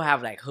how people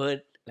have like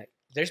hood, like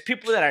there's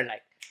people that are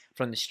like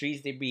from the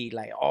streets. They be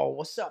like, oh,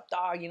 what's up,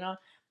 dog? You know.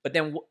 But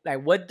then,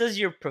 like, what does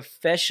your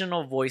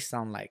professional voice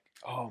sound like?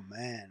 Oh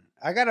man,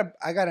 I got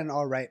an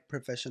all right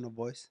professional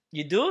voice.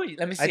 You do?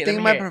 Let me see. I think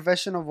my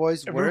professional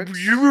voice works,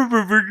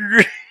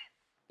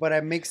 but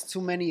I mix too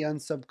many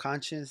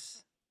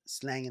unsubconscious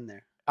slang in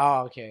there.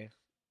 Oh, okay.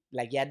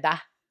 Like yada.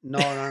 No.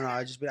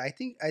 I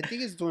think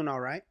it's doing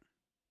all right.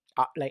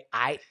 Like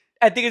I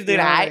think it's doing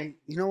all right. Like,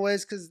 you know what?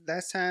 It's because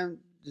last time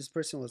this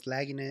person was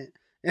lagging it.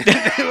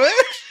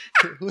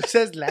 Who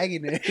says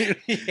lagging it?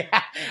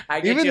 Yeah, I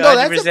get even you though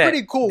that's 100%. a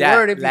pretty cool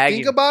word if lagging.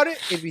 you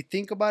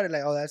think about it,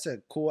 like, oh, that's a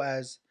cool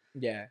as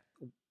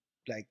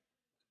like,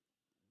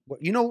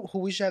 you know who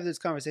we should have this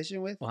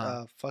conversation with?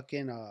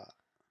 Fucking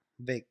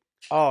Vic.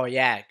 Oh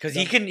yeah, because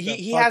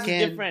he has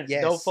a difference.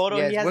 Yes, no photo.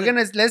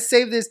 Yes. Let's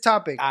save this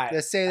topic. Right,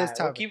 let's save this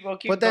topic. We'll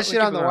keep Put that shit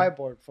on the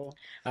whiteboard, fool.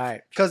 All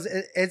right, because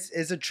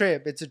it's a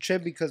trip. It's a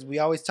trip because we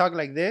always talk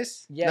like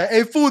this. Yeah. Like,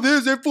 hey fool,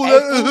 this. Hey fool,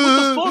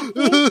 that. What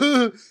the fuck,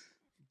 fool?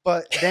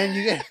 But then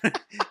you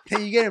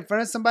get in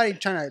front of somebody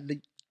trying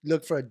to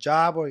look for a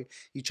job, or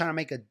you're trying to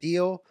make a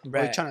deal, or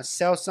you're trying to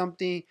sell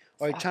something,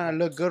 or you're trying to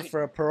look good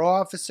for a parole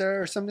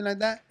officer or something like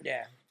that.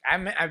 Yeah,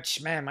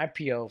 man, my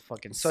PO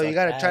fucking. So you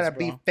gotta try to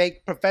be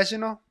fake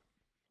professional.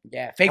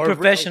 Yeah, fake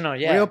professional.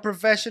 Yeah, real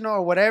professional,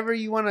 or whatever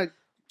you want to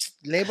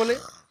label it.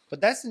 But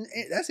that's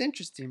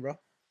interesting, bro.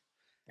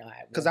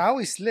 Because I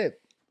always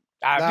slip.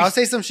 I'll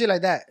say some shit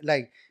like that,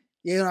 like.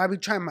 You know, I be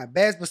trying my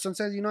best, but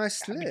sometimes, you know, I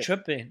slip. I be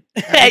tripping.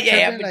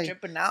 I've been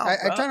tripping now,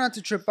 I try not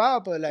to trip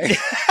out, but like,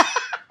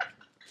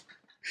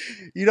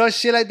 you know,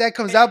 shit like that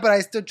comes out, but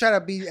I still try to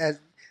be as.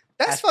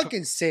 That's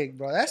fucking sick,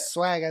 bro. That's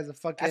swag as a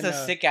fucking. That's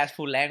a sick ass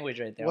food language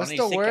right there. What's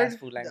the word?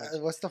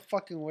 What's the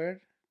fucking word?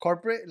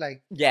 Corporate,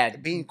 like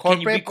being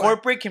corporate. Can you be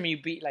corporate? Can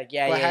you be like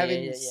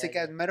having sick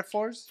ass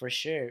metaphors? For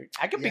sure,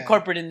 I could be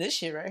corporate in this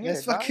shit right here.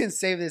 Let's fucking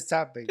save this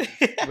topic.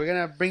 We're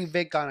gonna bring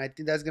Vic on. I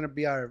think that's gonna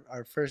be our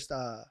first.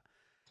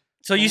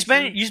 So you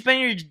spend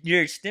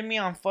your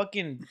stimmy on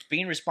fucking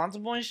being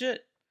responsible and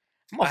shit?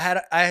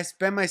 I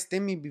spent my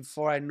stimmy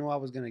before I knew I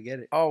was gonna get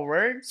it. Oh,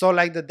 word? So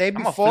like the day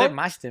before, I'm gonna flip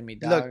my stimmy,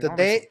 dog. Look,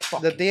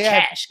 the day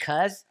cash,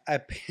 cuz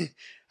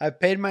I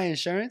paid my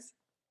insurance,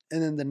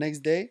 and then the next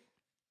day,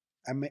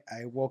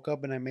 I woke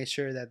up and I made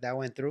sure that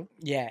went through.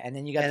 Yeah, and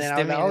then you got the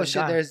stimmy. I was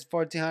like, oh shit, there's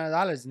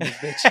 $1,400 in this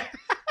bitch.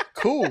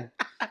 Cool.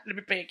 Let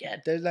me pay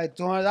again. There's like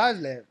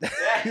 $200 left.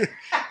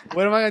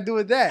 What am I gonna do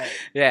with that?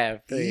 Yeah,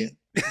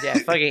 yeah,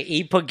 fucking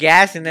eat, put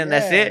gas, and then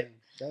that's it.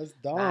 That's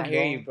dumb. I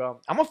hear you,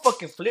 bro. I'm gonna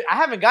fucking flip. I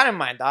haven't gotten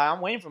mine, dog.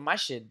 I'm waiting for my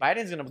shit.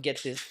 Biden's gonna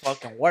get this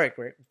fucking work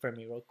for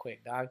me real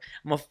quick, dog.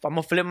 I'm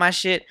gonna flip my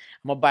shit.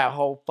 I'm gonna buy a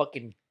whole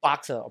fucking a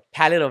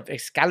pallet of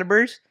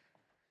Excaliburs.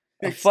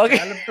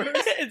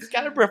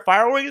 Excalibur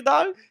fireworks,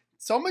 dog.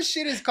 So much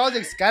shit is called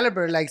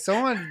Excalibur. Like,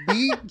 someone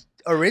be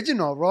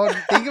original, bro.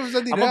 Think of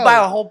something else. I'm gonna buy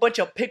a whole bunch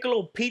of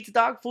Piccolo Pete's,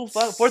 dog. Fool,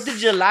 4th of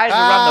July is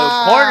around the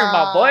corner,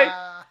 my boy.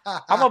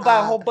 I'm gonna buy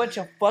a whole bunch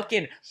of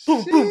fucking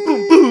boom, boom,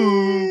 boom,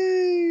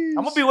 boom.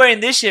 I'm gonna be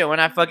wearing this shit when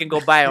I fucking go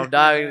buy them,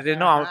 dog. They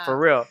know I'm for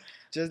real.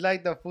 Just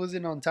like the fools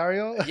in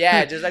Ontario?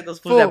 Yeah, just like those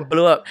fools that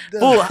blew up.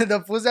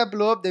 The fools that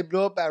blew up, they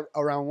blew up at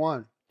around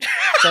 1.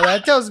 So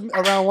that tells me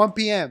around 1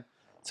 p.m.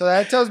 So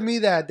that tells me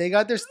that they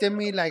got their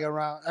stimmy like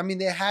around, I mean,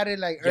 they had it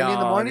like early in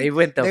the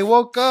morning. They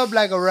woke up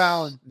like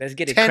around let's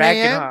get it 10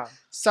 cracking, a.m. huh?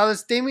 Saw the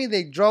stimmy,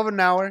 they drove an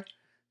hour,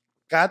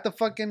 got the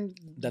fucking...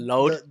 The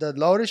load? The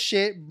load of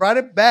shit, brought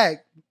it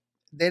back.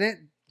 They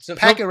didn't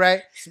pack it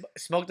right.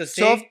 Smoke the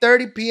cig.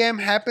 12:30 p.m.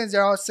 happens.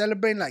 They're all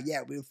celebrating like,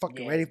 yeah, we were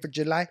fucking ready for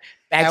July.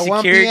 Back at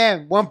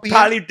secured, 1 p.m.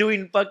 Probably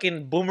doing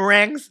fucking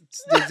boomerangs.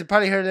 They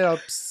probably heard a little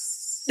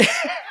psst,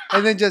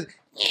 and then just...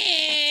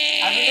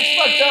 I mean, it's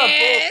fucked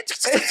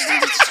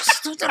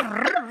up,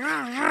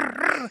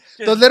 bro.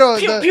 The little...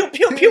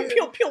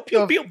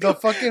 The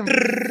fucking...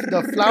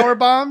 The flower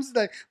bombs.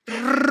 Like...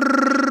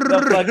 The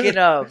fucking...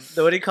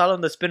 what do you call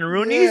them? The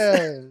spinneroonies?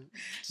 Yeah.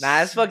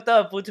 Nah, it's fucked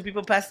up. 2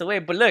 people passed away.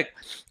 But look,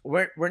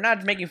 we're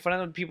not making fun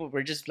of the people.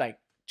 We're just like...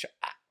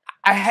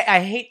 I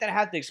hate that I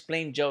have to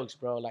explain jokes,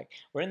 bro. Like,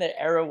 we're in the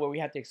era where we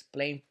have to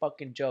explain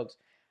fucking jokes.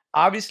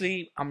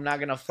 Obviously, I'm not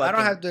gonna fucking... I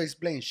don't have to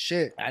explain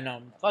shit. I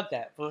know. Fuck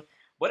that. But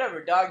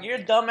whatever, dog. You're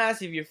a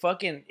dumbass if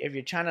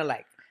you're trying to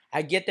like...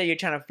 I get that you're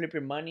trying to flip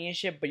your money and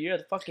shit, but you're a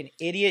fucking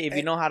idiot if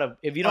you know how to...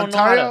 If you don't know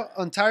how to...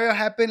 Ontario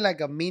happened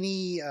like a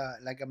mini... A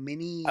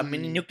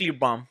mini nuclear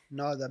bomb.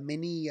 No, the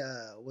mini...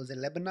 was it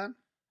Lebanon?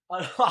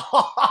 It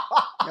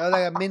It was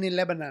like a mini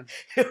Lebanon.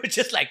 was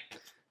just like...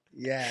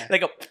 Yeah.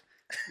 Like a...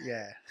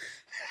 Yeah.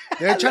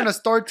 They're trying to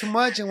store too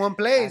much in one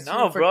place.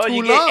 No, for bro. too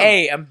You long. get...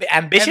 Hey,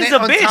 ambition's a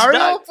bitch, Ontario,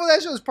 dog. for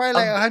that shit was probably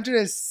like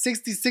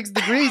 166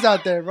 degrees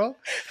out there, bro.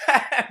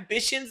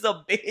 Ambition's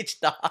a bitch,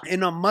 dog.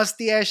 In a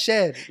musty ass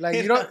shed. Like,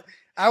 you don't...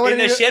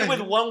 In a shed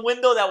with one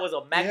window that was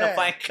a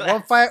magnifying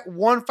glass.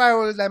 One fire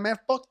was like, man,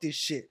 fuck this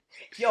shit.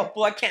 Yo,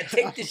 boy, I can't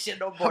take this shit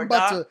no more,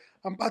 dog.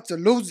 I'm about to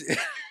lose it.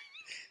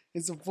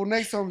 And some fool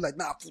next to him like,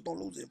 nah, fool, don't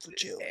lose it. Fool,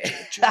 chill.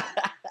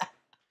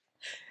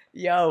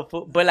 Yo,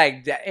 but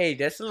like, hey,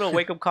 that's a little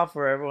wake up call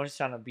for everyone who's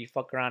trying to be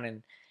fuck around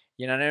and,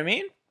 you know what I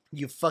mean?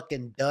 You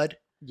fucking dud.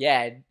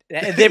 Yeah,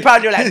 they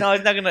probably were like, no,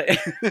 it's not gonna.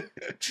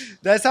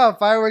 That's how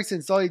fireworks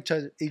insult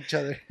each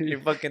other. You're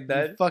fucking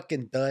dud. You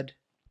fucking dud.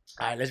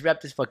 All right, let's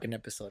wrap this fucking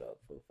episode up.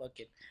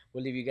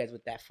 We'll leave you guys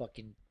with that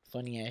fucking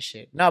funny ass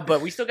shit. No,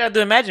 but we still gotta do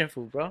Imagine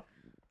Food, bro.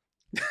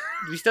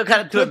 We still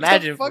gotta do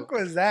Imagine Food. What the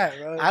fuck was that,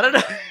 bro? I don't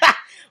know.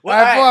 Well,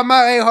 all right, fool, I'm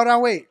out. Hey, hold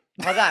on, wait.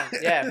 Hold on.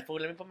 Yeah, fool,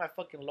 let me put my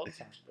fucking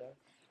logs on, bro.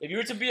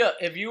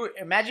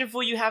 Imagine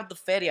Fool, you have the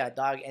feria,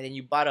 dog, and then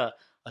you bought a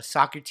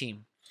soccer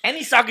team.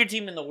 Any soccer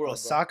team in the world, bro.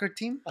 Soccer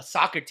team? A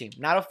soccer team.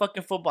 Not a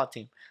fucking football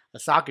team. A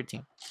soccer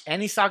team.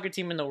 Any soccer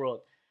team in the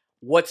world.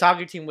 What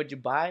soccer team would you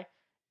buy?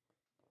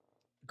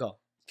 Go.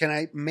 Can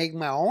I make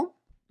my own?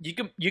 You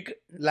can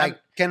like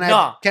can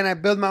I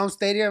build my own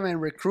stadium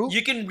and recruit?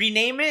 You can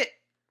rename it.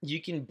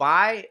 You can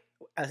buy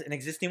an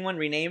existing one,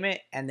 rename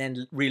it, and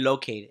then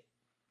relocate it.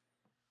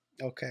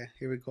 Okay,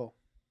 here we go.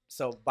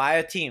 So buy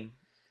a team,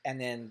 and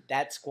then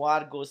that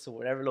squad goes to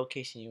whatever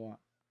location you want.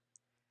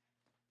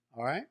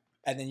 All right.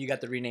 And then you got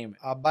to rename it.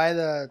 I'll buy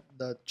the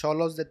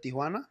Cholos de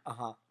Tijuana.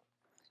 Uh-huh.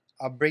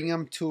 I'll bring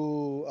them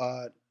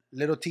to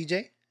Little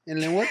TJ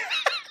in Linwood.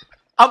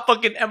 I'm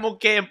fucking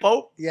MOK and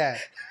Pope. Yeah.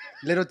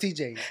 Little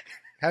TJ.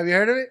 Have you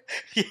heard of it?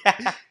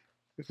 Yeah.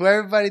 For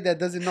everybody that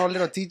doesn't know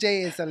Little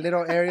TJ, it's a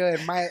little area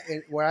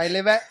where I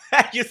live at.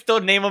 You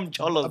still name them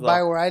Cholos, though.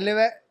 By where I live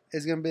at,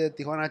 it's going to be the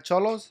Tijuana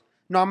Cholos.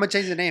 No, I'm going to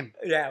change the name.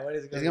 Yeah, what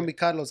is it? It's going to be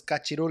called Los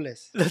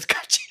Cachirules. Los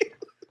Cachirules.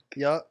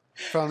 Yup.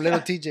 From Little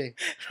TJ.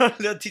 From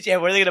Little TJ.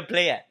 Where are they going to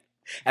play at?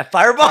 At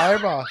Fireball?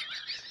 Fireball.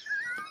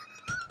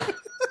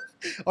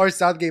 Or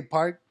Southgate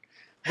Park.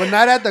 But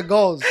not at the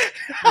goals.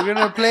 We're going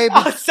to play...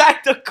 outside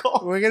the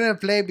goal. We're going to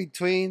play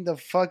between the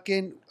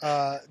fucking...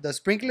 the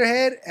sprinkler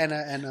head and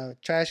a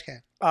trash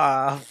can.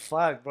 Ah,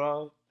 fuck,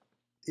 bro.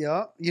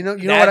 Yeah. You know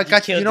what a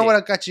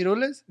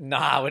cachirul is?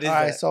 Nah, what is that?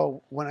 All right,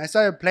 so when I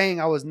started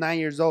playing, I was 9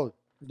 years old.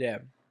 Yeah.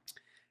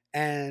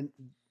 And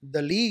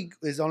the league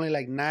is only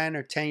like 9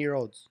 or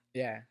 10-year-olds.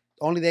 Yeah.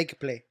 Only they could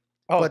play.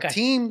 Oh, but okay.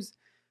 teams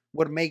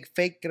would make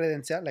fake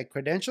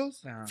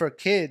credentials for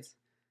kids.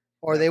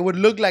 Or they would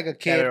look like a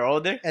kid. They're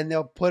older? And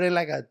they'll put in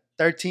like a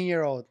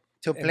 13-year-old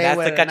to play that's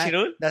with. The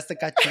cachirul? That's the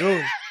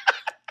cachirul.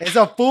 It's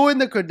a fool in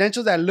the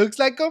credentials that looks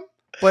like him,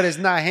 but it's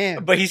not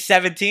him. But he's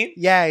 17?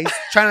 Yeah, he's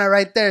trying to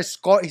right there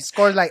score. He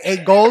scores like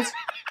 8 goals.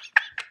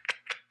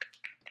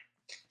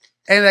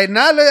 And like,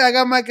 now look, I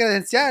got my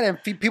credencial.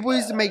 And people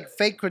used to make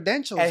fake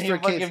credentials and for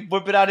he fucking kids.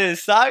 whip it out of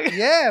his sock?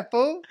 Yeah,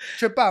 fool.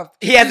 Trip out.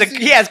 He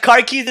has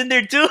car keys in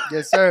there too?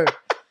 Yes, sir.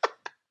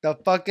 The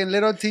fucking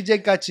Little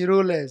TJ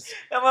Cachirules.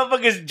 That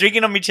motherfucker's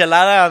drinking a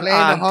michelada.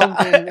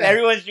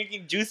 Everyone's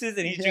drinking juices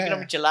and he's drinking a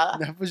michelada.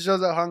 That for sure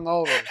are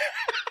hungover.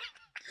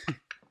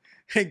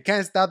 He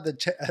can't stop the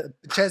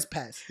chest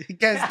pass. He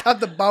can't stop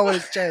the ball with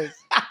his chest.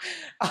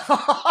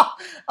 Oh,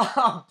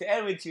 I'm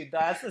dead with you,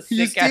 dog. That's a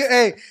sick ass.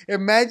 Hey,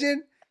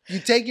 imagine you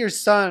take your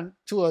son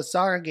to a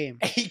soccer game.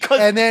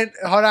 And then,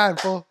 hold on,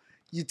 fool.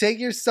 You take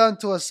your son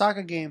to a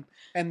soccer game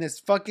and this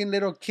fucking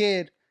little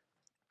kid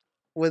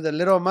with a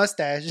little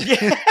mustache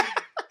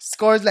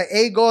scores like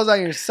 8 goals on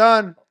your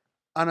son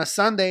on a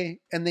Sunday,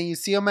 and then you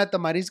see him at the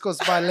Marisco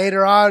spot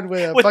later on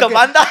with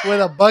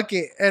a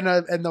bucket and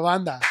the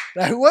banda.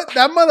 Like, what?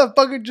 That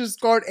motherfucker just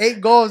scored 8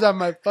 goals on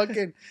my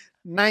fucking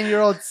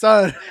 9-year-old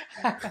son.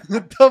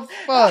 What the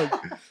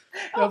fuck?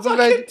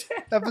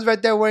 That was right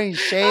there wearing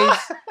shades,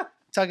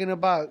 talking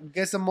about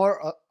get some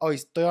more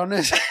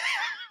oistiones.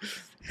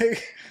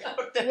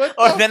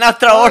 Orden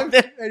otra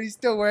orden. And he's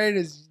still wearing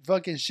his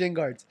fucking shin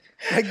guards.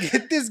 Like,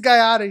 get this guy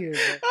out of here,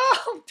 bro.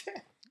 Oh, I'm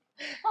dead.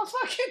 I'm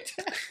fucking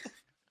dead.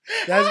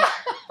 That's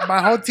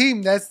my whole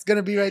team. That's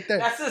gonna be right there.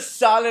 That's a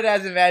solid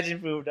ass Imagine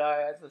Food, dog.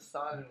 That's a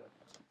solid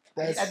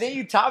one. I think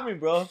you taught me,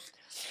 bro.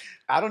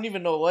 I don't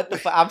even know what the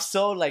fuck. I'm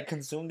so like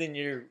consumed in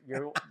your.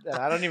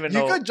 I don't even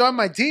know. You could join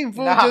my team,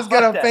 fool. Just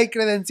get a fake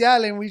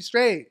credencial and we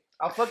straight.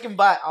 I'll fucking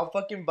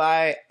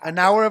buy an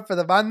hour for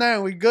the banda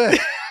and we good.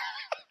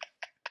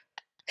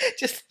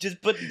 just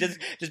put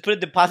a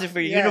deposit for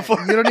your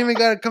uniform. You don't even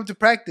gotta come to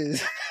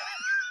practice.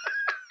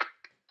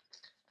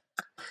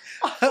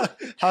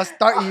 I'll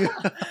start you.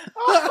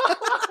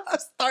 I'll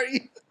start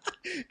you.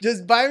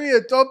 Just buy me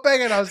a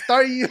 12-pack and I'll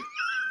start you.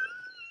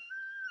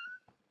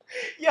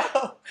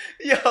 Yo.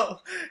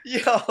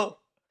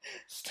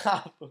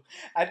 Stop.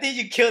 I think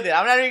you killed it.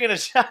 I'm not even gonna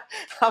try.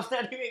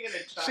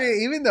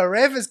 Shit, even the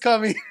ref is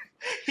coming.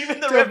 Even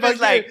the ref is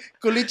like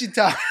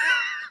Kulichita.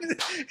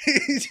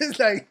 He's just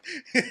like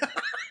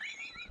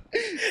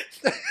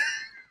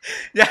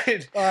yeah.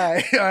 All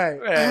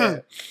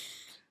right.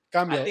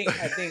 Cambio. I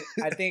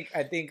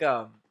think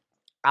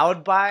I'll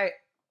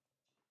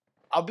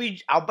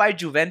buy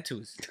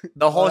Juventus.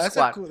 The whole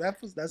squad.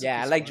 That's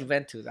I like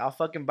Juventus. I'll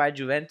fucking buy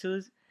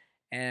Juventus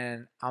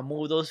and I'll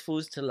move those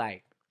fools to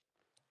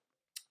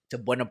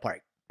Buena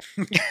Park.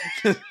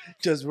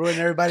 Just ruin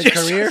everybody's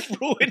career.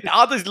 Ruin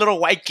all these little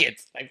white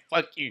kids. Like,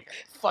 fuck you.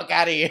 Fuck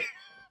out of here.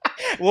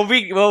 We'll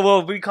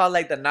be called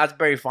like the Knott's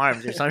Berry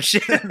Farms or some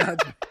shit.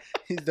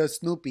 The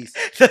Snoopies.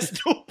 The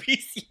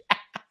Snoopies, yeah.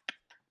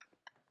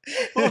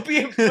 We'll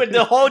be with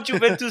the whole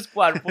Juventus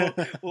squad.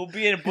 We'll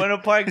be in Bueno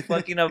Park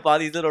fucking up all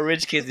these little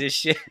rich kids and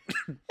shit.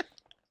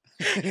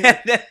 And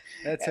then,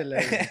 That's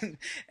hilarious.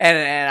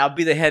 And I'll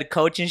be the head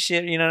coach and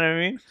shit. You know what I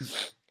mean?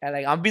 And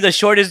like I'll be the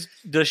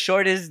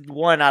shortest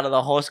one out of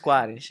the whole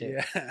squad and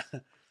shit. Yeah.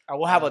 I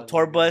will have a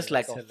tour bus,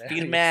 like a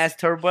field mass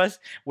tour bus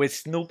with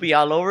Snoopy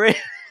all over it.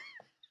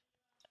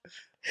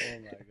 Oh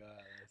my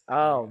god.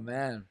 Oh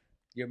man.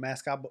 Your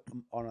mascot?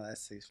 Oh no,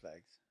 that's Six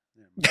Flags.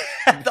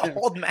 The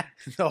old man.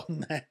 The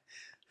old man.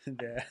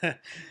 Yeah.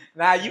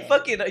 Nah, you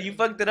fucked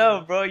it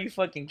up, bro. You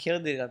fucking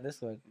killed it on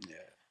this one. Yeah.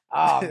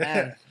 Oh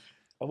man.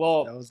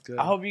 Well, that was good.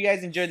 I hope you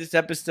guys enjoyed this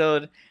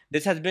episode.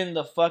 This has been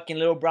the fucking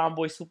Little Brown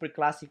Boy Super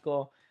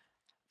Clásico.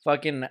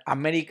 Fucking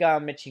America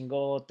me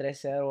chingó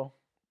 3-0.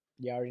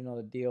 You already know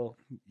the deal.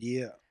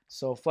 Yeah.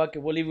 So fuck it.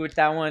 We'll leave it with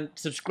that one.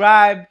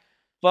 Subscribe.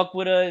 Fuck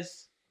with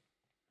us.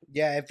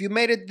 Yeah, if you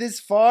made it this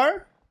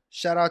far,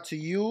 shout out to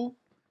you.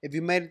 If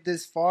you made it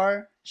this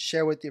far,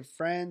 share with your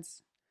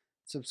friends.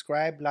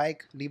 Subscribe,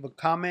 like, leave a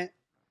comment.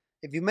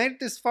 If you made it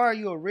this far,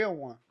 you're a real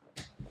one.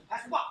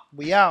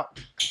 We out.